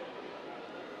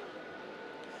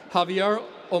 Javier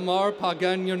Omar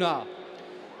Paganyona.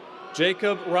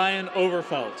 Jacob Ryan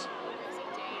Overfelt.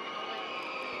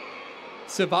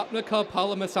 Sivapnika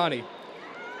Palamasani.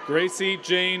 Gracie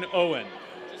Jane Owen.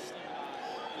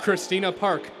 Christina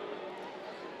Park.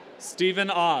 Stephen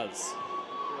Oz.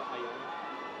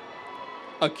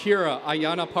 Akira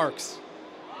Ayana Parks.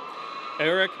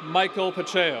 Eric Michael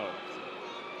Pacheco.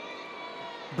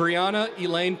 Brianna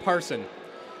Elaine Parson.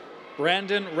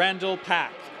 Brandon Randall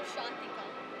Pack.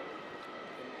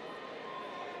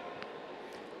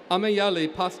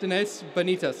 Amayali Pastanes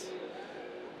Benitez.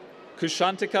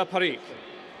 Kushantika Parikh.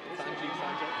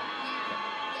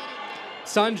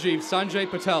 Sanjeev Sanjay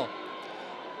Patel.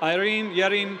 Irene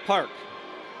Yarin Park.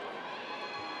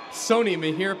 Sony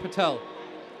Mihir Patel.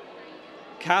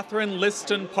 Catherine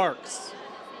Liston Parks.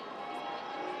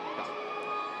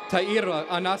 Taira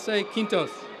Anase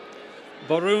Quintos.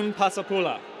 Varun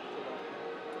Pasapula.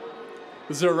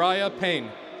 Zariah Payne.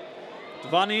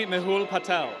 Dhvani Mehul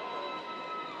Patel.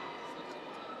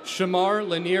 Shamar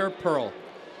Lanier Pearl.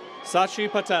 Sachi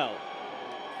Patel.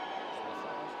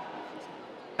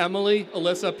 Emily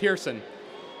Alyssa Pearson.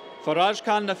 Faraj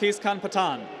Khan Nafis Khan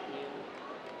Patan.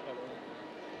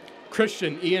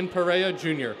 Christian Ian Perea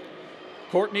Jr.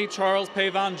 Courtney Charles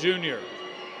Pavan Jr.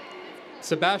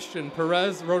 Sebastian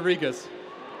Perez Rodriguez.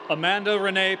 Amanda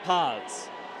Renee Paz.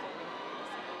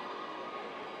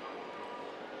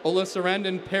 Ola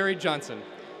Sarandon Perry Johnson.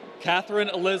 Catherine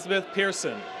Elizabeth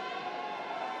Pearson.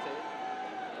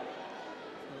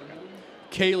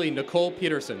 Kaylee Nicole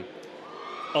Peterson.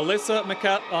 Alyssa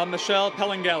Michelle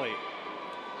Pellingelli.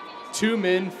 Two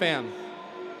Min Pham.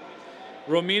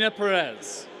 Romina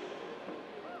Perez.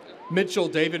 Mitchell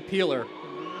David Peeler.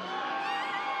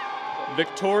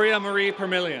 Victoria Marie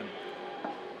Permillion.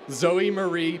 Zoe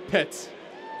Marie Pitts.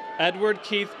 Edward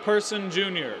Keith Person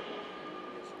Jr.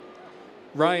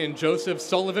 Ryan Joseph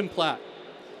Sullivan Platt.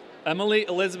 Emily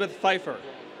Elizabeth Pfeiffer.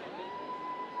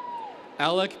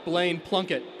 Alec Blaine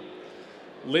Plunkett.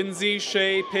 Lindsay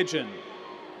Shea Pigeon.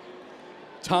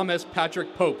 Thomas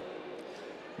Patrick Pope.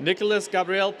 Nicholas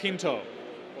Gabriel Pinto.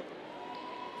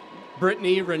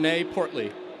 Brittany Renee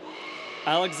Portley.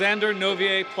 Alexander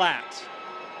Novier Platt.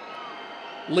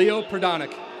 Leo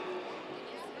Pradonic.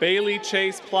 Bailey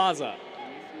Chase Plaza.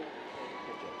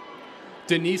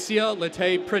 Denicia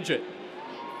Lete Pridgett.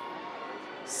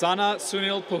 Sana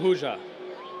Sunil Pahuja.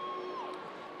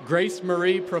 Grace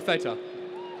Marie Profeta.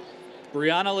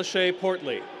 Brianna Lachey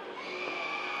Portley.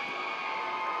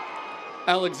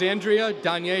 Alexandria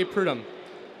Danye Prudhomme.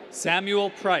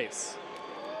 Samuel Price.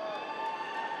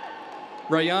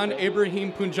 Rayan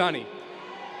Ibrahim Punjani.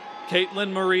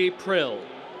 Caitlin Marie Prill.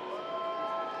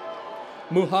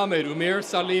 Muhammad Umir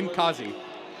Salim Kazi.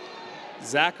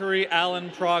 Zachary Allen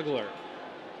Progler.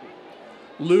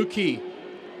 Lou Key.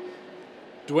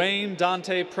 Dwayne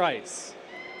Dante Price.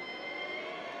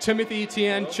 Timothy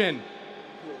Tian Chin.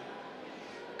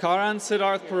 Karan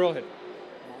Siddharth Purohit.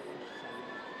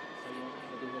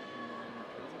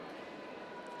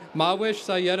 Mawish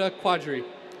Sayeda Quadri.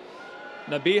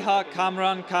 Nabiha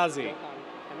Kamran Kazi.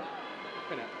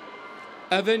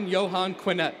 Evan Johan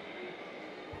Quinnett.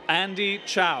 Andy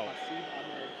Chow.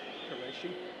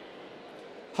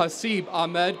 Hasib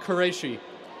Ahmed Qureshi.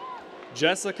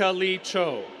 Jessica Lee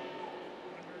Cho.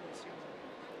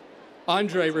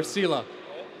 Andre Rasila.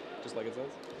 Just like it says.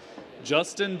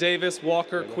 Justin Davis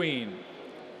Walker Queen.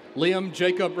 Liam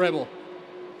Jacob Rebel.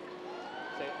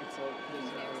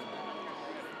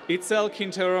 Itzel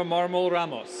Quintero Marmol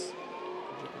Ramos.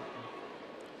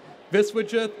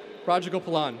 Viswajit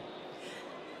Rajagopalan.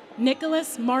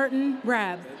 Nicholas Martin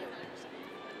Rab.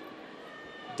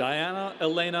 Diana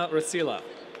Elena Rasila.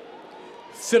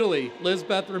 Sidley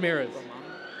Lisbeth Ramirez.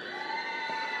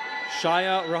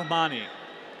 Shaya Rahmani.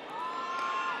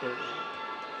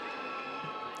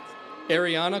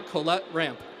 Ariana Colette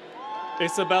Ramp.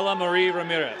 Isabella Marie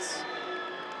Ramirez.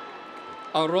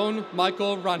 Aaron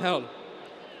Michael Rangel.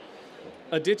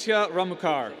 Aditya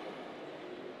Ramukar.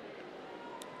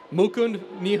 Mukund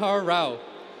Nihar Rao.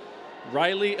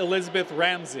 Riley Elizabeth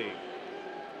Ramsey.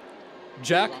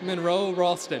 Jack Monroe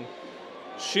Ralston.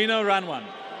 Sheena Ranwan.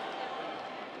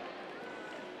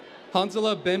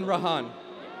 Hansala bin Rahan.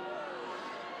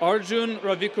 Arjun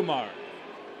Ravikumar.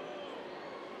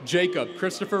 Jacob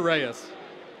Christopher Reyes.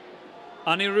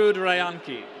 Anirudh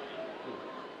Rayanki.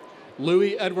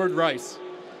 Louis Edward Rice.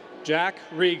 Jack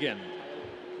Regan.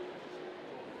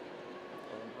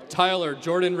 Tyler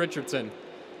Jordan Richardson.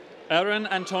 Aaron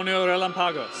Antonio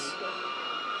Relampagos.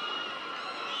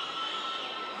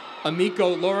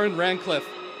 Amico Lauren Rancliffe.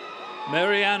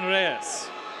 Marianne Reyes.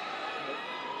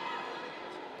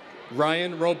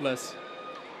 Ryan Robles.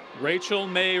 Rachel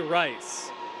May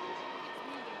Rice.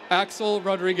 Axel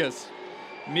Rodriguez.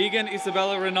 Megan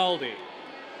Isabella Rinaldi.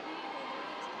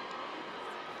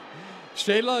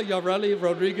 Sheila Yareli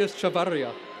Rodriguez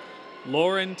Chavarria.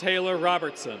 Lauren Taylor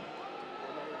Robertson.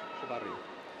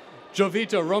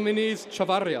 Jovita Romines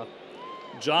Chavarria.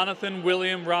 Jonathan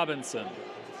William Robinson.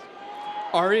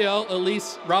 Ariel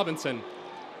Elise Robinson.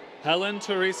 Helen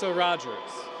Teresa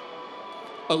Rogers.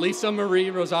 Elisa Marie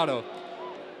Rosado.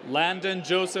 Landon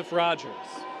Joseph Rogers.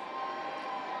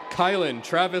 Kylan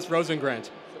Travis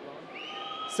Rosengrant.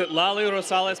 Citlali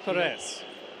Rosales Perez.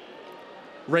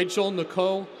 Rachel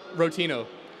Nicole Rotino.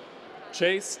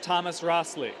 Chase Thomas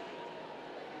Rossley.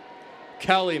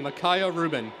 Callie Micaiah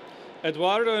Rubin.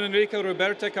 Eduardo Enrique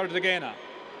Roberta Cartagena.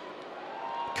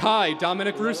 Kai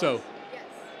Dominic Russo.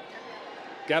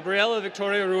 Gabriela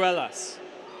Victoria Ruelas.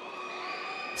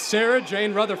 Sarah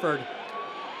Jane Rutherford.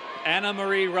 Anna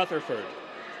Marie Rutherford.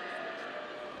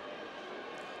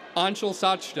 Anshul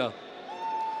Sachta.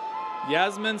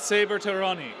 Yasmin Saber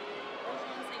Taroni.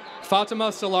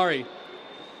 Fatima Salari.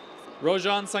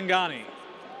 Rojan Sangani.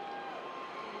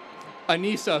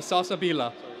 Anisa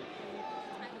Sasabila.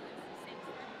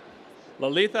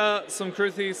 Lalitha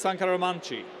Sumkruthi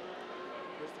Sankaramanchi.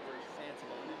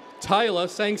 Tyla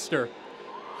Sangster.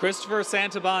 Christopher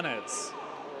Santabanez.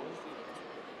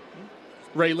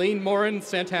 Raylene Morin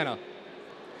Santana.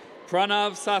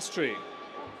 Pranav Sastri.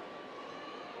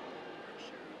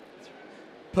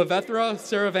 Pavethra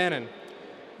Saravanan.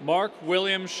 Mark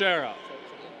William Shera.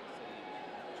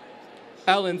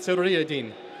 Alan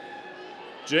Siriadin.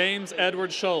 James Edward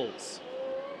Scholes.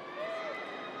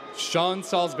 Sean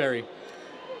Salisbury.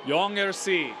 Yong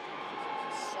Ersi.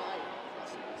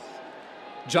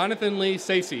 Jonathan Lee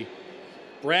Sacey.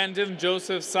 Brandon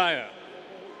Joseph Saya.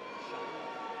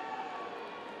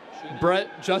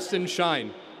 Brett Justin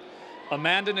Shine.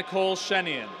 Amanda Nicole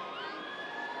Shenian.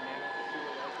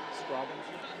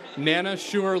 Nana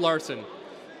Schuer Larson.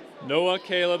 Noah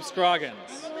Caleb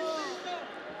Scroggins.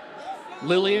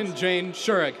 Lillian Jane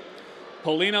Shurig.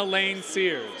 Paulina Lane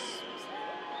Sears.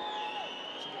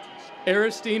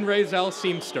 Aristine Razel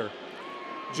Seamster.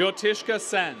 Jyotishka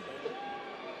Sen.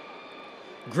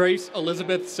 Grace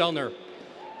Elizabeth Selner.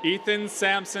 Ethan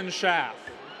Sampson Schaff.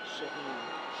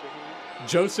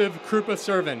 Joseph Krupa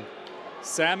Servin.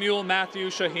 Samuel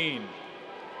Matthew Shaheen.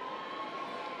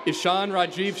 Ishan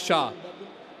Rajiv Shah.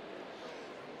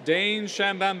 Dane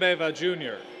Shambambeva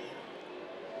Jr.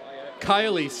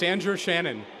 Kylie Sandra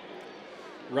Shannon.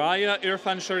 Raya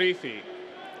Irfan Sharifi.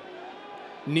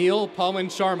 Neil Pawan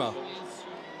Sharma.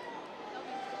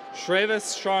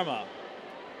 Shrevis Sharma.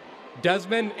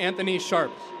 Desmond Anthony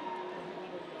Sharp.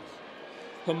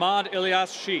 Hamad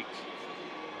Ilyas Sheikh.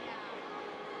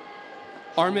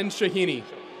 Armin Shahini.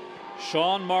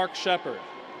 Sean Mark Shepard.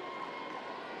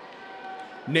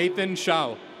 Nathan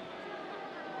Shao.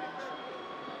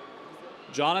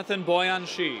 Jonathan Boyan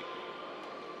Shi.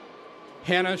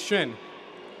 Hannah Shin.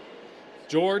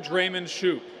 George Raymond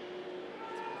Shoup.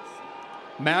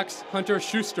 Max Hunter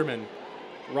Schusterman.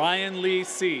 Ryan Lee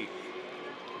C.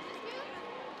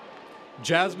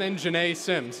 Jasmine Janae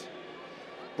Sims.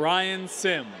 Brian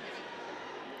Sim.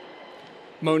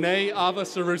 Monet Ava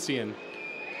Sarusian.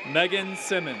 Megan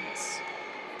Simmons.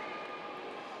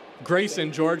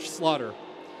 Grayson George Slaughter.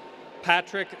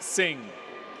 Patrick Singh.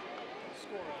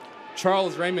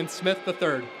 Charles Raymond Smith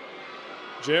III.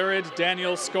 Jared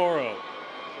Daniel Scoro.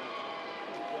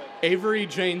 Avery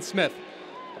Jane Smith.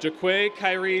 Jaquay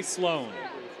Kyrie Sloan.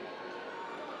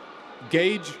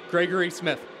 Gage Gregory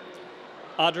Smith.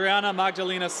 Adriana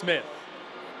Magdalena Smith.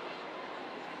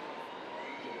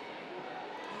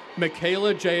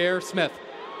 Michaela Jair Smith.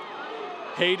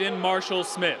 Hayden Marshall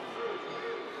Smith.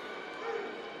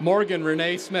 Morgan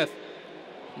Renee Smith.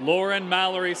 Lauren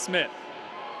Mallory Smith.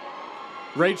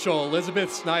 Rachel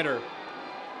Elizabeth Snyder.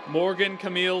 Morgan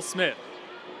Camille Smith.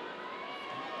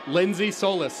 Lindsay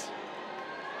Solis.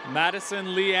 Madison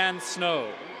Leanne Snow.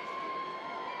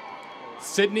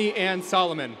 Sydney Ann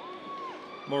Solomon.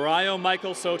 Morayo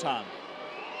Michael Sotan.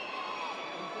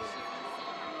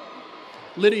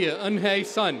 Lydia Unhei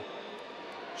Sun.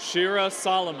 Shira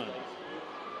Solomon.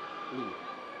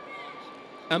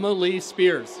 Emma Lee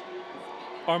Spears.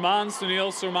 Armand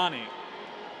Sunil Surmani.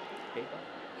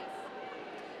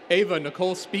 Ava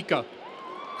Nicole Spica.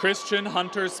 Christian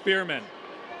Hunter Spearman.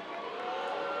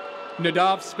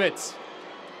 Nadav Spitz.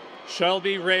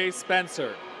 Shelby Ray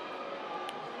Spencer.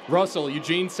 Russell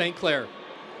Eugene St. Clair.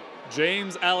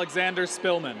 James Alexander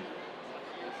Spillman.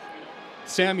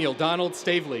 Samuel Donald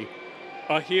Stavely.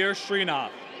 Ahir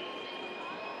Srinath.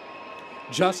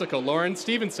 Jessica Lauren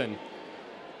Stevenson.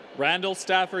 Randall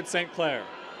Stafford St. Clair.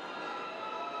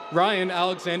 Ryan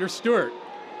Alexander Stewart.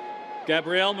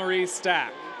 Gabrielle Marie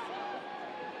Stack.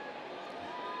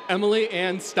 Emily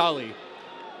Ann Stolley.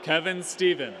 Kevin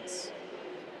Stevens.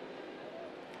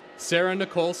 Sarah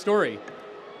Nicole Story.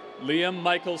 Liam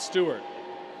Michael Stewart.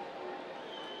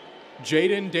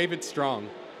 Jaden David Strong.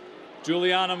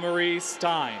 Juliana Marie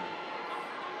Stein.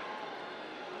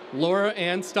 Laura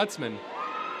Ann Stutzman.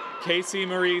 Casey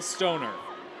Marie Stoner.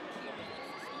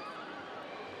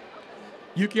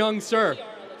 Yukyung Sir.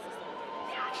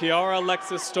 Kiara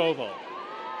Alexis Stovall.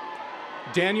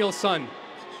 Daniel Sun.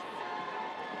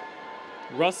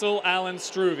 Russell Allen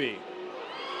Struve.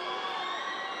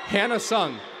 Hannah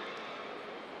Sung.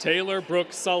 Taylor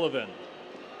Brooke Sullivan.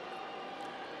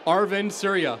 Arvind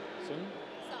Surya.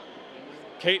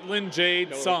 Caitlin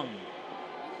Jade Sung.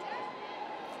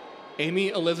 Amy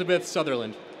Elizabeth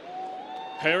Sutherland.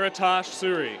 Paratosh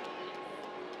Suri.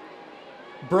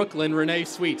 Brooklyn Renee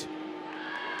Sweet.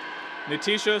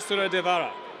 Nitisha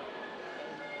Suradevara.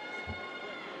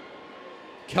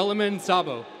 Kellerman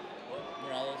Zabo.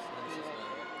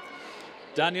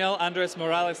 Daniel Andres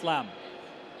Morales Lam.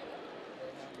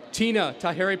 Tina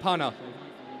Taheripana.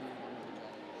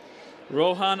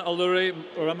 Rohan Aluri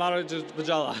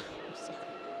Ramarajala.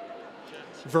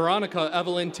 Veronica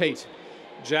Evelyn Tate.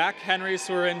 Jack Henry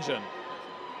Swearingen.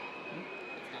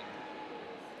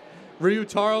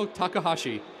 Ryutaro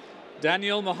Takahashi.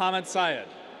 Daniel Mohammed Syed.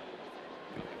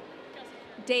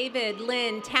 David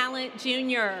Lynn Talent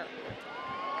Jr.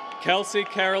 Kelsey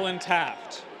Carolyn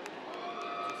Taft.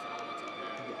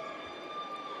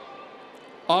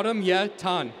 Autumn Ye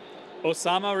Tan.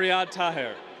 Osama Riyad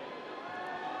Taher.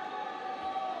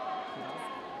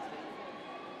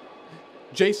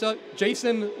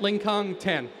 Jason Linkong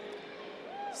Tan.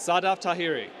 Sadaf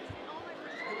Tahiri.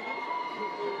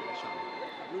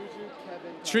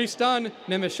 Tristan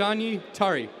Nemeshani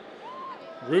Tari.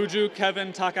 Ruju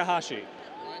Kevin Takahashi.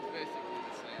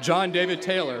 John David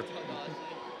Taylor.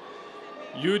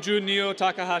 Yuju Neo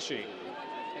Takahashi.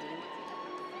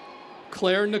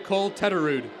 Claire Nicole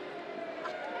Tederud.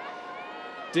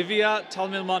 Divya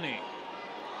Talmilmani.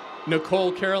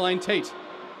 Nicole Caroline Tate.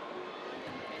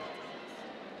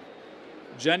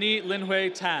 Jenny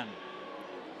Linhui Tan.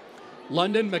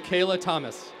 London Michaela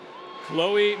Thomas.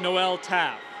 Chloe Noel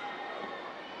Taff.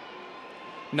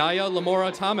 Naya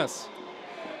Lamora Thomas.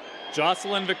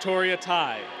 Jocelyn Victoria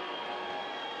Tai.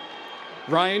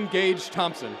 Ryan Gage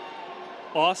Thompson.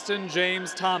 Austin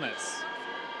James Thomas.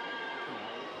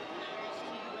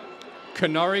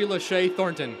 Kanari Lachey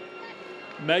Thornton.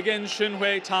 Megan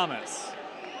Shinhui Thomas.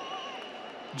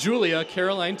 Julia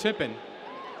Caroline Tippin.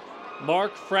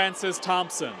 Mark Francis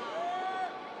Thompson.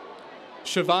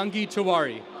 Shivangi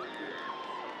Tiwari.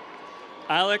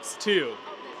 Alex Tu.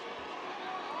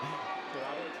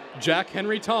 Jack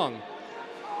Henry Tong.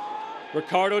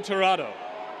 Ricardo Torrado.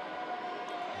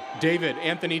 David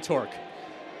Anthony Torque.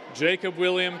 Jacob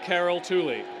William Carroll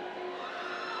Tooley.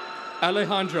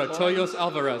 Alejandra Toyos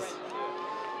Alvarez.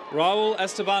 Raul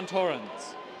Esteban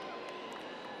Torrens.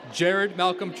 Jared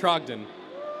Malcolm Trogdon.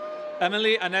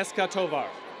 Emily Aneska Tovar.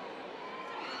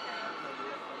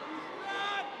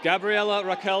 Gabriela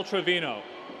Raquel Trevino.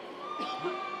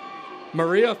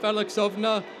 Maria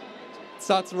Felixovna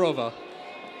Tsatsarova.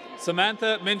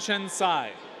 Samantha Minchen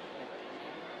Sai.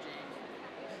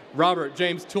 Robert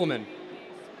James Toolman.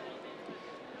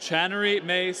 Channery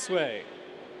May Sway.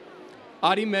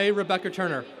 Adi May Rebecca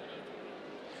Turner.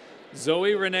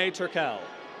 Zoe Renee Turkel.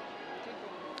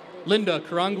 Linda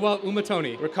Karangwa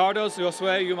Umatoni. Ricardo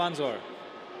Josue Umanzor.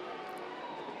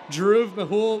 Dhruv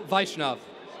Mehul Vaishnav.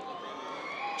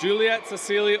 Juliet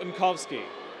Cecilia Unkovsky.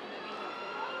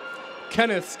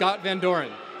 Kenneth Scott Van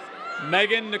Doren.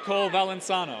 Megan Nicole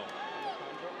Valenzano.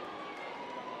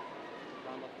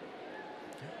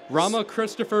 Rama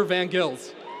Christopher Van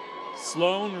Gils.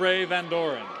 Sloan Ray Van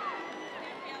Doren.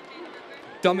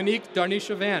 Dominique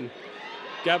Darnisha Van.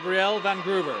 Gabrielle Van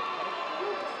Gruber.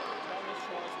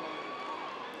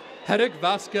 Hedek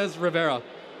Vasquez Rivera.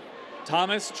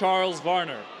 Thomas Charles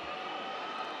Varner.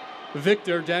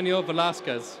 Victor Daniel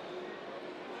Velasquez.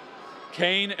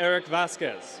 Kane Eric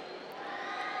Vasquez.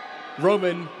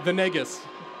 Roman Venegas.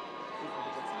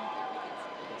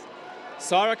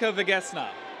 Sarika Vigesna.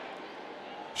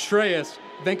 Shreyas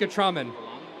Venkatraman.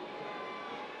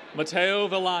 Mateo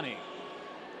Villani.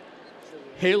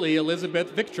 Haley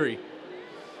Elizabeth Victory.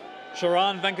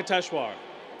 Sharon Venkateshwar.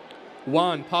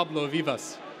 Juan Pablo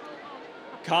Vivas.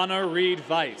 Connor Reed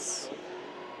Weiss.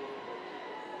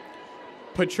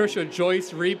 Patricia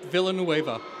Joyce Reap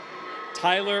Villanueva.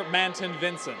 Tyler Manton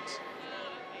Vincent.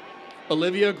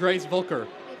 Olivia Grace Volker.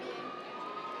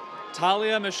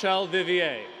 Talia Michelle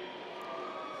Vivier.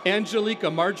 Angelica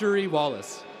Marjorie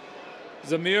Wallace.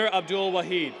 Zamir Abdul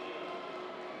Wahid.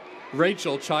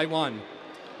 Rachel Chaiwan.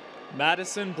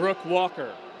 Madison Brooke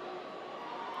Walker.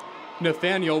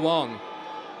 Nathaniel Wong.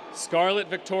 Scarlett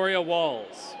Victoria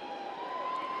Walls.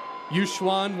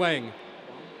 Yushuan Wang.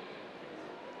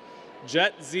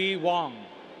 Jet Z Wong.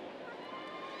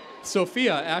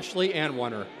 Sophia Ashley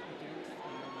Anwaner.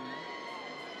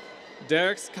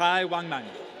 Derek Kai Wangmang.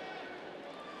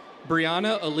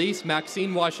 Brianna Elise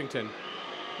Maxine Washington.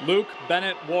 Luke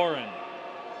Bennett Warren.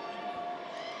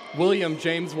 William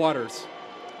James Waters.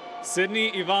 Sydney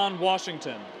Yvonne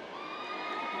Washington.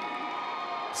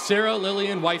 Sarah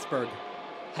Lillian Weisberg.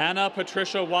 Hannah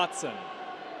Patricia Watson.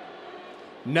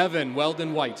 Nevin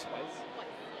Weldon White.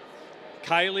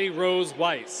 Kylie Rose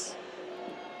Weiss.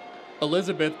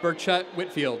 Elizabeth Burchett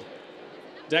Whitfield.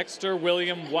 Dexter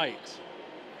William White.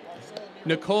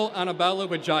 Nicole Annabella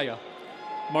Wijaya.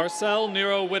 Marcel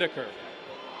Nero Whitaker.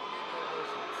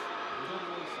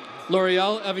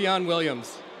 L'Oreal Evian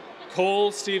Williams.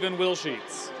 Cole Stephen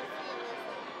Wilsheets.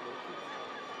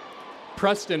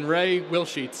 Preston Ray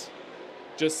Wilsheets.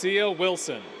 Jacia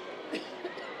Wilson.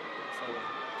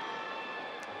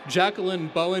 Jacqueline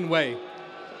Bowen Way.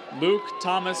 Luke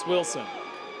Thomas Wilson.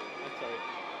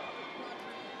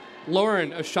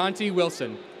 Lauren Ashanti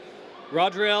Wilson.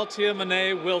 Rodriel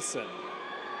Tiamane Wilson.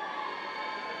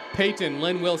 Peyton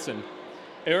Lynn Wilson.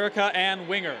 Erica Ann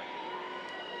Winger.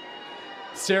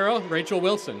 Sarah Rachel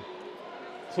Wilson.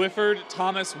 Clifford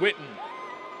Thomas Witten.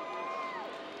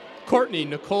 Courtney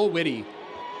Nicole Whitty.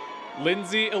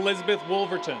 Lindsay Elizabeth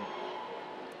Wolverton.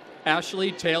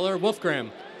 Ashley Taylor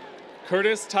Wolfgram.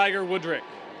 Curtis Tiger Woodrick.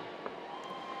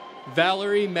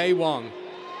 Valerie May Wong.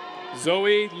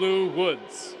 Zoe Lou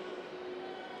Woods.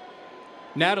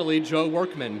 Natalie Jo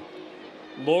Workman.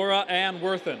 Laura Ann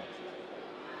Worthen.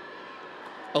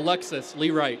 Alexis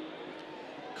Lee Wright.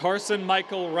 Carson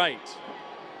Michael Wright.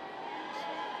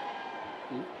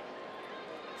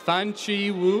 Fan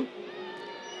Chi Wu.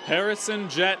 Harrison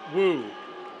Jet Wu.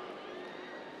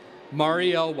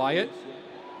 Mari L. Wyatt.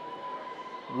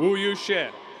 Wu Yu Xie.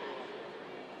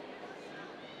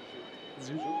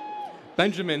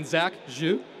 Benjamin Zach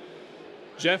Zhu.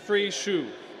 Jeffrey Shu.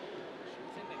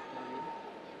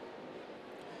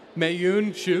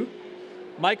 Mayun Shu.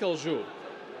 Michael Zhu.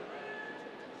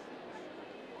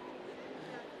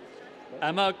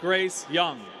 Emma Grace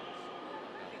Young.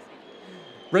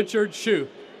 Richard Shu.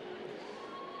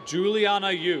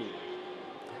 Juliana Yu.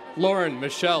 Lauren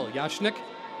Michelle Yashnik.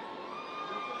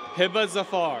 Hiba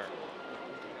Zafar.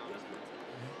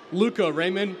 Luca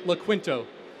Raymond LaQuinto.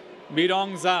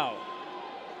 Midong Zhao.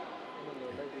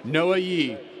 Noah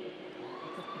Yi.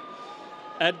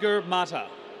 Edgar Mata.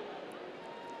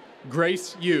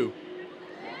 Grace Yu.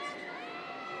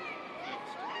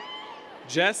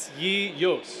 Jess Yi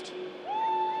Yost.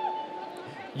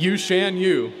 Yu Shan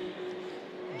Yu.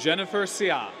 Jennifer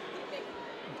Sia.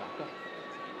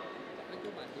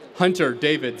 Hunter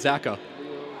David Zaka.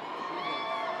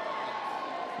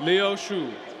 Leo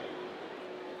Shu.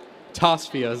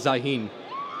 Tasfia Zahin.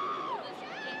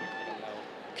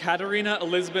 Katerina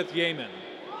Elizabeth Yeaman.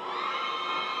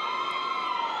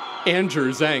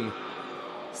 Andrew Zhang.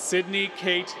 Sydney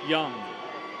Kate Young.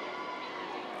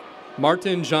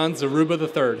 Martin John Zaruba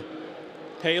III.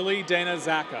 Haley Dana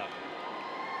Zaka.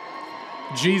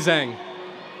 Ji Zhang.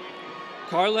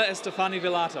 Carla Estefani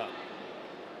Villata.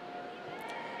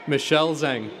 Michelle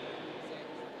Zhang.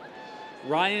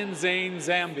 Ryan Zane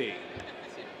Zambi.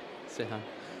 Sihan.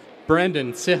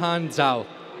 Brandon Sihan Zhao.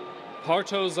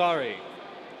 Parto Zari.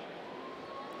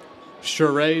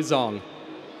 Sheree Zong.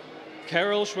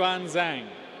 Carol Xuan Zhang.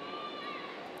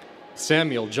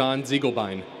 Samuel John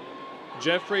Ziegelbein.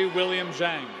 Jeffrey William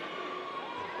Zhang.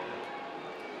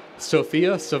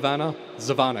 Sophia Savannah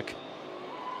Zavanek.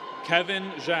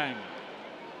 Kevin Zhang.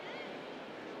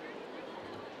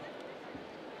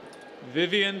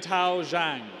 Vivian Tao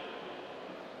Zhang.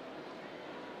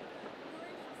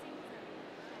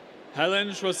 Helen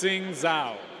Shuxing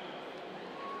Zhao.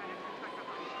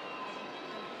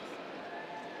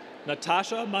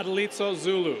 Natasha Madalitzo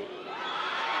Zulu.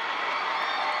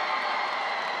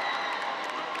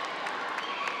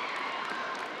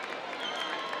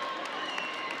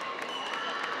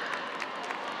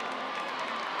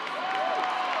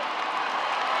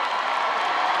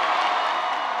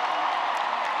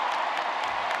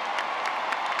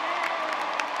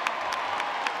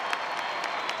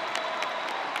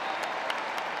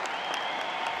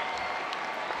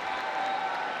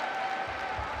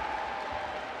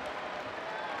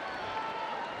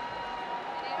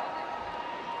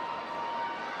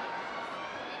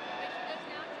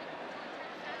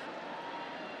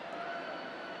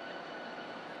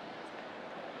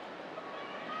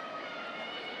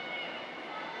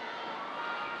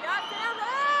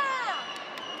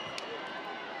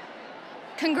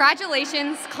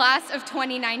 Congratulations, class of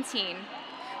 2019.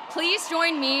 Please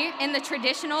join me in the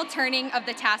traditional turning of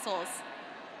the tassels.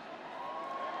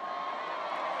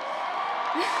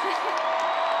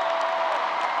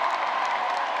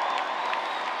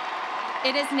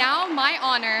 It is now my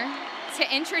honor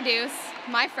to introduce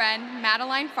my friend,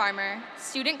 Madeline Farmer,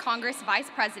 Student Congress Vice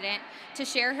President, to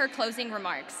share her closing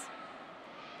remarks.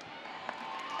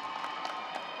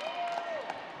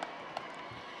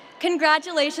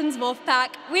 Congratulations, Wolfpack.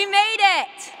 We made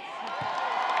it!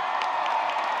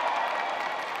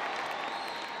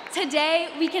 Today,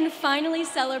 we can finally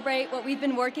celebrate what we've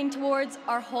been working towards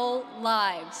our whole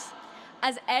lives.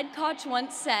 As Ed Koch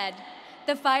once said,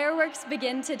 the fireworks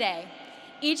begin today.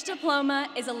 Each diploma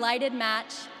is a lighted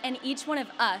match, and each one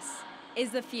of us is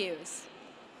the fuse.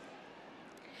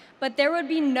 But there would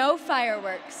be no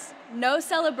fireworks, no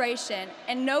celebration,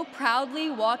 and no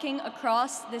proudly walking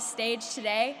across this stage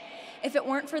today if it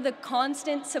weren't for the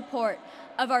constant support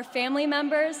of our family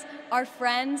members, our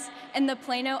friends, and the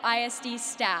Plano ISD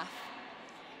staff.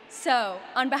 So,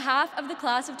 on behalf of the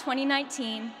class of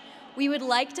 2019, we would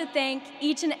like to thank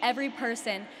each and every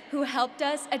person who helped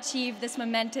us achieve this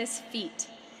momentous feat.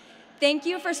 Thank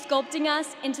you for sculpting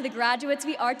us into the graduates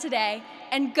we are today,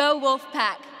 and go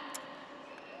Wolfpack!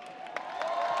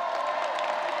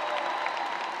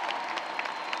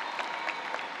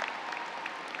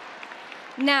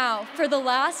 Now, for the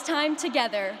last time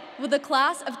together, will the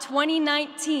class of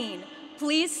 2019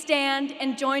 please stand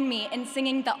and join me in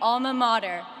singing the alma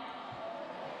mater,